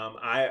things.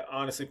 I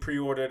honestly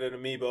pre-ordered an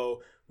amiibo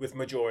with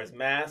Majora's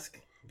Mask,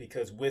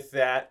 because with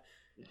that,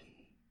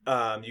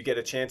 you get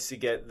a chance to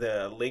get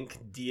the Link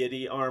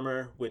deity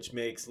armor, which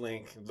makes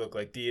Link look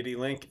like Deity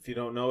Link. If you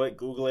don't know it,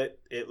 Google it.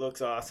 It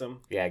looks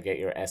awesome. Yeah, get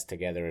your S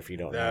together if you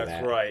don't know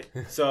that. That's right.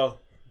 So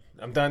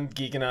I'm done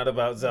geeking out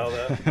about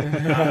Zelda.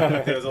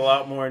 There's a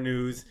lot more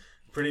news.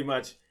 Pretty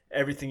much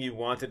everything you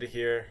wanted to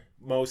hear,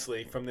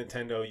 mostly from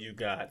Nintendo, you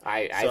got.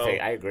 I So,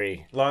 think I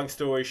agree. Long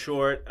story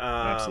short,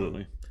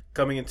 Absolutely.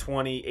 coming in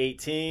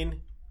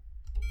 2018.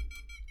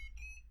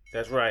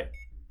 That's right.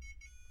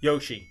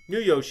 Yoshi. New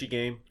Yoshi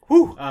game.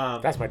 Whew,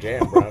 Um, that's my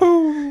jam,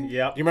 bro.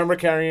 yep. You remember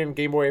carrying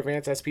Game Boy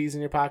Advance SPs in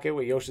your pocket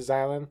with Yoshi's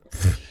Island?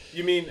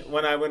 You mean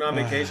when I went on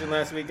vacation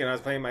last week and I was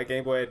playing my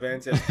Game Boy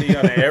Advance SP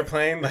on an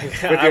airplane? Like,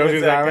 With I was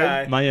Yoshi's that Island?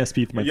 guy. My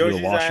SP might be a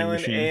Yoshi's washing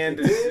Island machine. and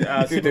Dude,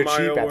 Super they're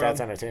Mario cheap World. at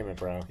That's Entertainment,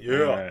 bro. Yeah.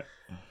 Alright.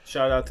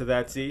 Shout out to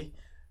that Z.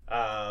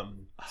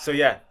 So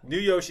yeah, new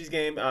Yoshi's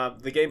game.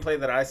 The gameplay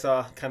that I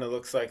saw kind of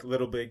looks like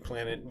Little Big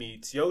Planet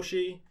meets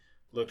Yoshi.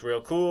 Looked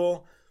real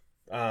cool.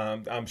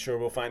 I'm sure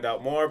we'll find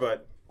out more,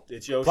 but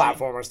it's Yoshi.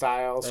 Platformer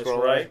style, That's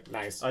scroller. right.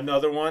 Nice.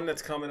 Another one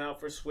that's coming out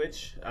for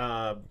Switch.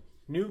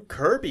 New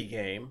Kirby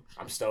game.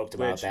 I'm stoked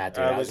about Which that,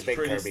 dude. I I was was a big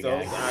pretty Kirby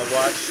stoked. guy. I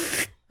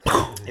watched.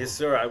 Yes,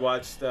 sir. I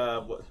watched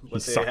what they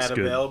sucks had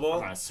good. available. I'm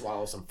gonna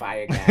swallow some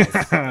fire, guys.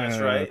 That's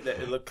right.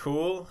 It looked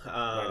cool. Right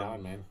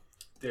on, man.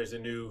 There's a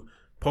new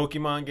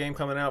Pokemon game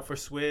coming out for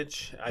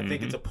Switch. I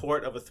think it's a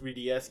port of a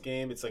 3DS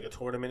game. It's like a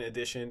tournament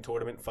edition,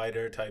 tournament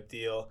fighter type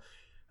deal.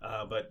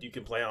 But you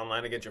can play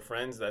online against your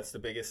friends. That's the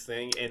biggest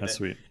thing. And That's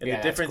sweet. And Yeah,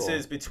 the that's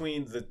differences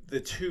between the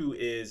two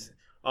is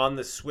on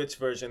the Switch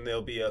version,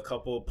 there'll be a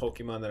couple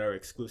Pokemon that are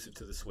exclusive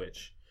to the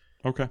Switch.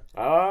 Okay.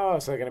 Oh,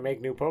 so they're gonna make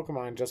new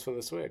Pokemon just for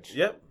the Switch.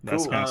 Yep.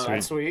 That's Cool. kinda sweet.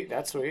 That's sweet.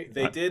 That's sweet.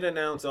 They did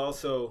announce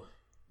also,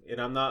 and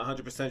I'm not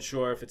 100%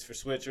 sure if it's for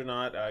Switch or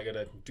not. I got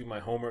to do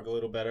my homework a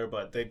little better,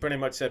 but they pretty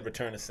much said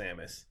return to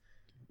Samus.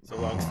 So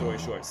long story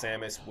short,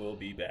 Samus will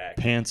be back.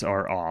 Pants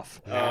are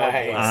off.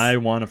 Nice. I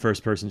want a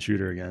first-person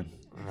shooter again.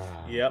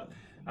 Yep.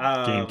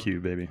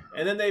 GameCube, baby.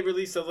 And then they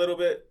released a little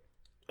bit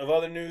of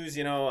other news.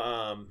 You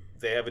know,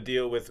 they have a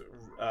deal with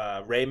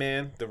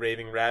Rayman, the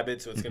Raving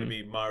Rabbit. So it's going to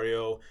be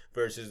Mario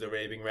versus the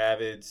Raving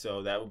Rabbit.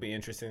 So that will be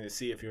interesting to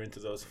see if you're into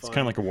those fun, It's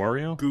kind of like a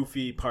Wario.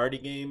 goofy party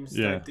games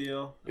Yeah. type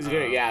deal. Is it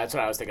gonna, yeah, that's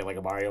what I was thinking, like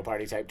a Mario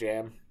Party type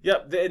jam.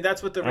 Yep, and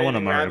that's what the I want a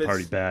Raving Mario Rabbits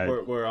Party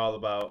bad. were all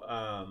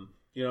about.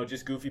 You know,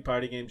 just goofy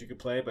party games you could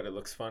play, but it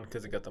looks fun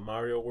because it got the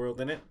Mario world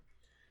in it.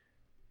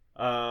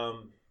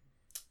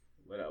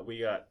 What else? We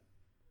got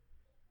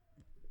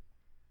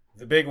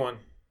the big one.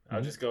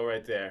 I'll just go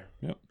right there.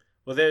 Yep.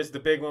 Well, there's the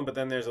big one, but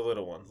then there's a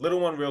little one. Little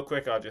one, real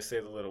quick, I'll just say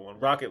the little one.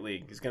 Rocket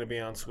League is going to be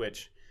on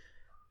Switch,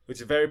 which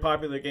is a very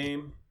popular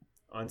game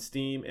on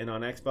Steam and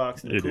on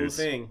Xbox. And the It cool is.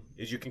 thing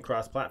is you can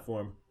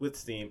cross-platform with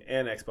Steam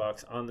and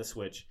Xbox on the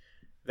Switch.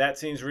 That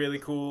seems really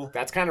cool.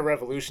 That's kind of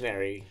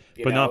revolutionary.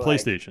 You But know, not like-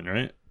 PlayStation,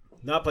 right?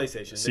 Not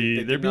PlayStation. See,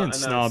 They they're did not being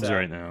announce snobs that.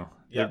 right now.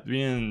 Yeah. They're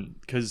being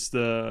because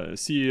the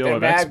CEO They're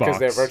of mad because Xbox.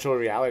 their virtual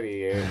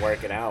reality ain't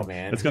working out,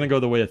 man. It's gonna go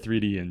the way of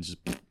 3D and just.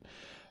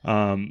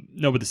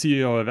 No, but the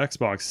CEO of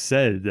Xbox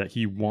said that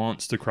he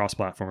wants to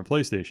cross-platform with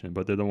PlayStation,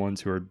 but they're the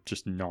ones who are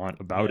just not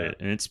about Yeah. it,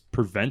 and it's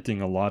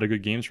preventing a lot of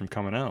good games from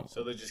coming out.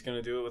 So they're just going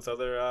to do it with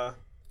other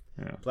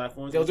Yeah.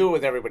 platforms? They'll do it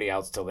with everybody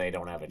else till they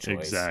don't have a choice.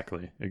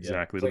 Exactly. They'll be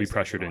PlayStation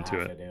pressured will into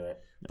have it. to do it.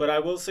 But I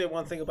will say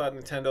one thing about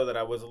Nintendo that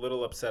I was a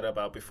little upset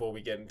about before we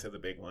get into the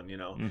big one, you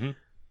know. Mhm.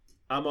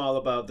 I'm all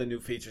about the new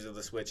features of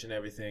the Switch and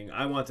everything.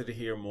 I wanted to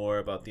hear more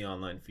about the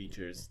online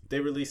features. They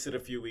released it a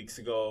few weeks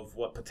ago of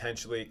what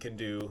potentially it can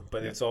do,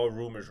 but it's all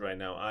rumors right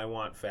now. I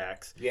want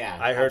facts. Yeah,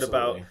 I heard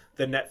absolutely. about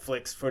the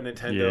Netflix for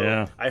Nintendo.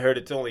 Yeah. I heard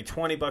it's only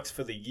 $20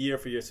 for the year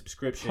for your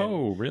subscription.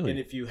 Oh, really? And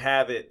if you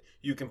have it,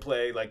 you can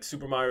play like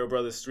Super Mario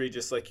Brothers 3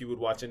 just like you would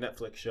watch a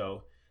Netflix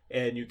show.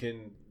 And you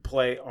can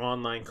play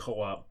online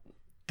co-op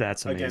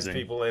That's against amazing.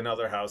 people in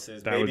other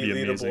houses. That would Maybe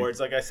be amazing. leaderboards.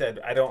 Like I said,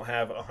 I don't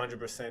have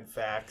 100%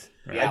 facts.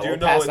 Yeah, I do we'll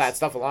know pass it's that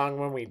stuff along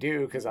when we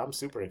do because I'm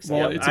super excited.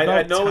 Well, yeah, it's I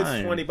about know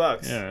time. it's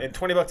 $20. Yeah. And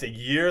 $20 a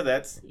year,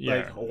 that's Yeah.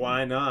 like,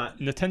 why not?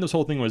 Nintendo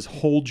whole thing was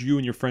hold you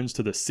and your friends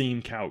to the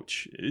same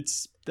couch.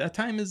 It's that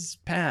time is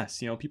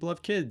past. You know, people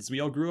have kids.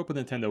 We all grew up with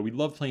Nintendo. We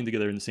love playing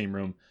together in the same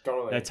room.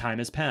 Totally. That time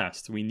has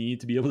passed. We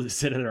need to be able to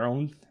sit at our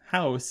own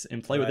house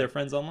and play with Right. our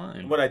friends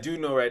online. What I do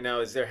know right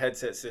now is their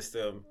headset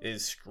system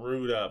is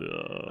screwed up.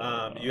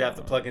 You have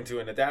to plug into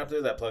an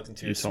adapter that plugs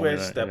into your You told me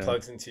Switch, that, that yeah.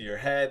 plugs into your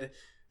head,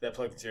 that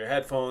plugs into your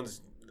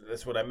headphones.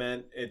 That's what I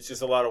meant. It's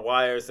just a lot of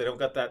wires. They don't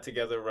got that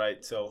together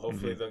right. So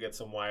hopefully they'll get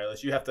some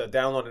wireless. You have to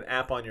download an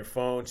app on your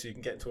phone so you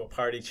can get into a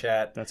party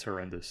chat. That's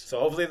horrendous. So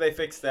hopefully they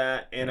fix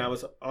that. And I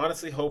was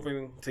honestly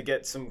hoping to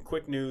get some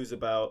quick news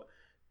about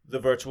the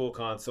Virtual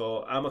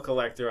Console. I'm a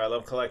collector. I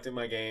love collecting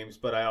my games,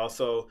 but I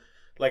also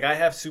I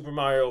have Super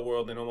Mario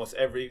World in almost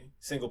every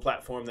single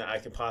platform that I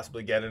can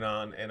possibly get it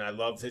on, and I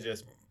love to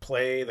just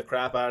play the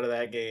crap out of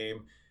that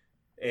game.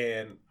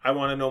 And I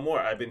want to know more.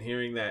 I've been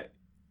hearing that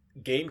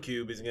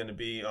GameCube is going to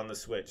be on the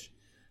Switch.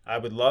 I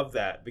would love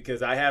that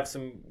because I have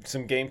some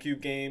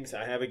GameCube games.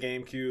 I have a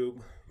GameCube,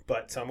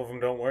 but some of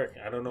them don't work.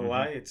 I don't know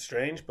why. It's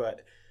strange,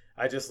 but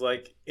I just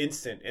like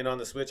instant. And on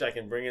the Switch, I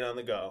can bring it on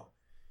the go.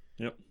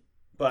 Yep.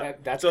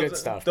 But that's good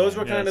stuff. Those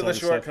man. were kind of that's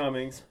the all good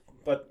shortcomings,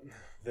 but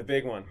the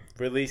big one,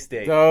 release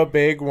date. The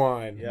big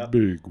one. Yep.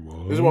 Big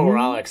one. This is what we're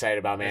all excited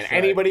about, man. That's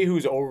right. Anybody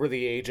who's over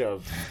the age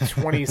of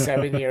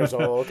 27 years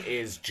old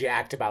is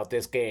jacked about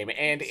this game.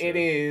 And it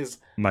is...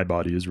 My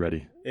body is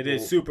ready. It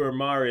is Super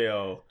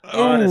Mario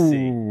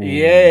Odyssey. Ooh.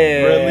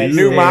 Yeah. Release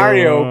New date.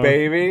 Mario,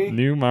 baby.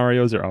 New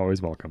Marios are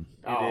always welcome.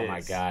 Oh, It my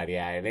is. God.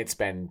 Yeah. And it's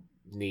been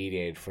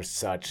needed for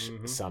such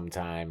some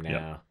time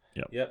now.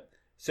 Yep.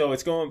 So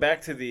it's going back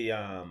to the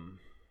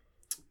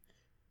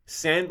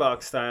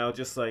sandbox style,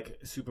 just like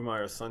Super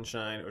Mario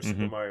Sunshine or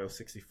Super Mario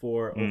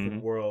 64 Open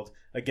World.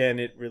 Again,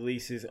 it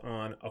releases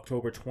on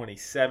October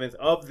 27th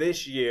of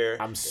this year.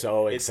 I'm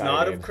so excited. It's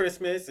not of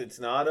Christmas. It's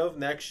not of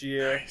next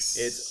year. Nice.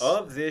 It's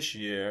of this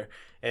year.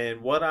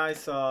 And what I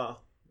saw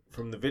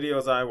from the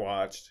videos I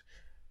watched,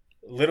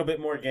 a little bit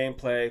more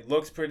gameplay.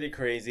 Looks pretty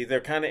crazy.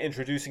 They're kind of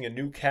introducing a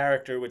new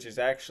character, which is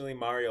actually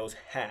Mario's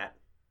hat.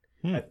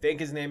 I think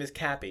his name is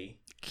Cappy.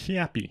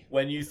 Cappy.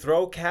 When you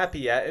throw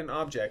Cappy at an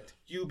object,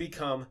 you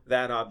become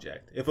that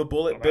object. If a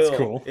bullet that's bill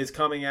cool. is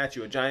coming at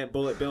you, a giant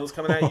bullet bill is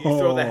coming at you, you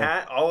throw the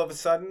hat, all of a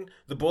sudden,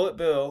 the bullet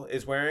bill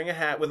is wearing a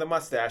hat with a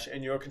mustache,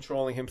 and you're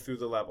controlling him through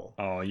the level.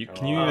 Oh,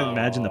 can you even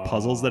imagine the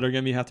puzzles that are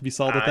going to have to be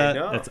solved with I that?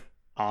 know. That's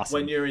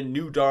awesome. When you're in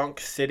New Donk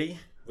City,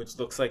 which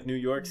looks like New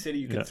York City,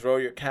 you can throw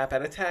your cap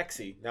at a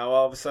taxi. Now,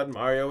 all of a sudden,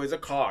 Mario is a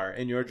car,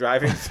 and you're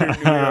driving through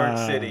New York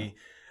City.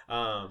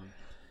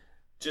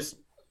 Just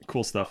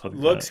cool stuff. Like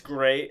looks that.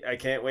 great. I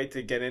can't wait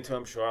to get into it.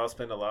 I'm sure I'll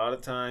spend a lot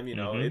of time. You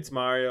know, it's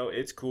Mario.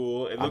 It's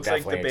cool. It I'm looks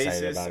like the definitely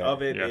excited basis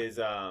about it. of it is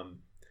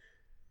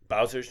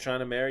Bowser's trying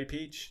to marry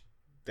Peach.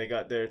 They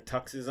got their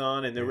tuxes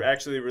on, and they're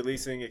actually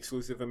releasing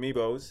exclusive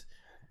amiibos.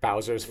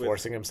 Bowser's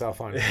forcing himself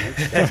on Peach.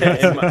 And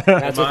That's what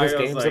this Mario's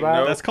game's like, about?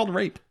 nope. That's called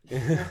rape.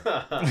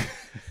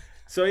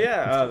 So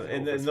yeah,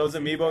 and then those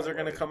amiibos are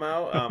going to come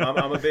out.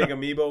 I'm a big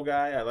amiibo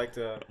guy. I like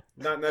to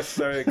not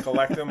necessarily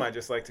collect them. I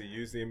just like to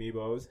use the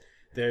amiibos.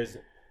 There's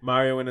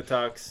Mario in a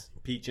tux,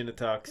 Peach in a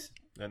tux,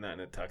 and not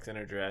in a tux, in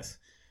her dress.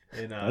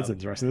 And, That's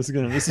interesting.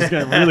 This is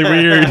getting really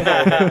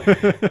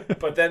weird.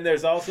 but then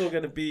there's also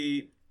going to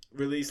be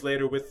released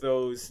later with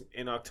those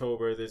in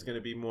October. There's going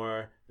to be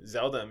more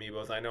Zelda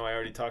amiibos. I know I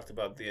already talked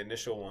about the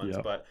initial ones,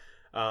 but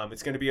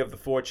it's going to be of the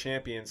 4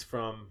 champions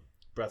from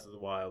Breath of the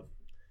Wild.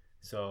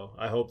 So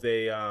I hope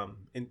they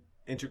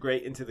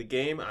integrate into the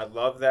game. I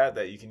love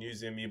that you can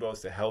use the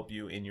amiibos to help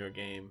you in your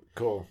game.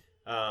 Cool.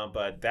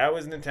 But that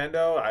was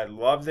Nintendo. I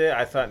loved it.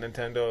 I thought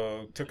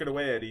Nintendo took it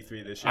away at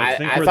E3 this year. I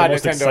think I we're the thought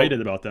most Nintendo-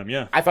 excited about them.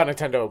 Yeah. I thought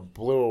Nintendo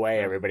blew away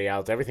everybody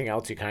else. Everything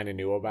else you kind of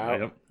knew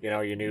about. Yep. You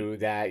know, you knew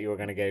that you were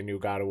going to get a new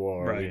God of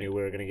War. Right. You knew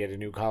we were going to get a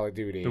new Call of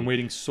Duty. Been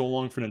waiting so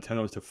long for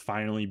Nintendo to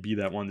finally be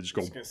that one to just I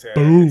go. was gonna say,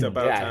 Boom. it's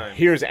about Yeah, time.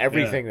 here's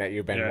everything that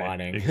you've been Yeah,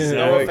 wanting. exactly.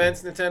 No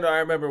offense, Nintendo. I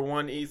remember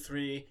one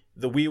E3,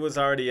 the Wii was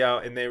already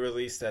out, and they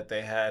released that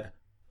they had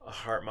a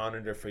heart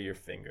monitor for your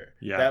finger.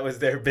 Yeah. That was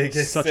their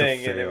biggest Such a thing,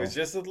 and it fail. was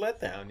just a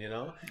letdown, you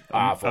know?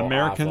 Awful,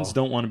 Americans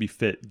awful. don't want to be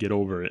fit. Get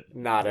over it.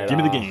 Not at Give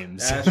me all. the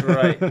games. That's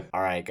right. All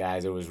right,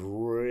 guys. It was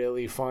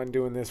really fun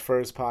doing this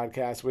first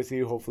podcast with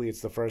you. Hopefully, it's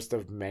the first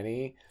of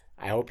many.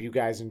 I hope you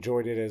guys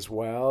enjoyed it as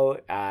well.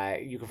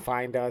 You can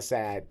find us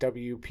at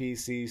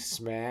WPC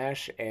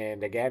Smash.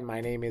 And again, my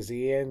name is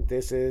Ian.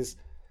 This is...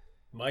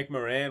 Mike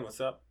Moran,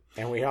 what's up?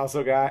 And we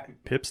also got...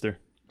 Pipster.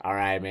 All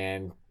right,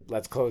 man.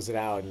 Let's close it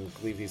out and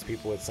leave these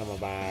people with some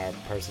of our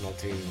personal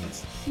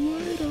tunes.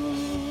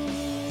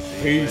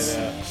 Peace.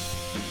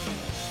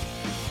 Later.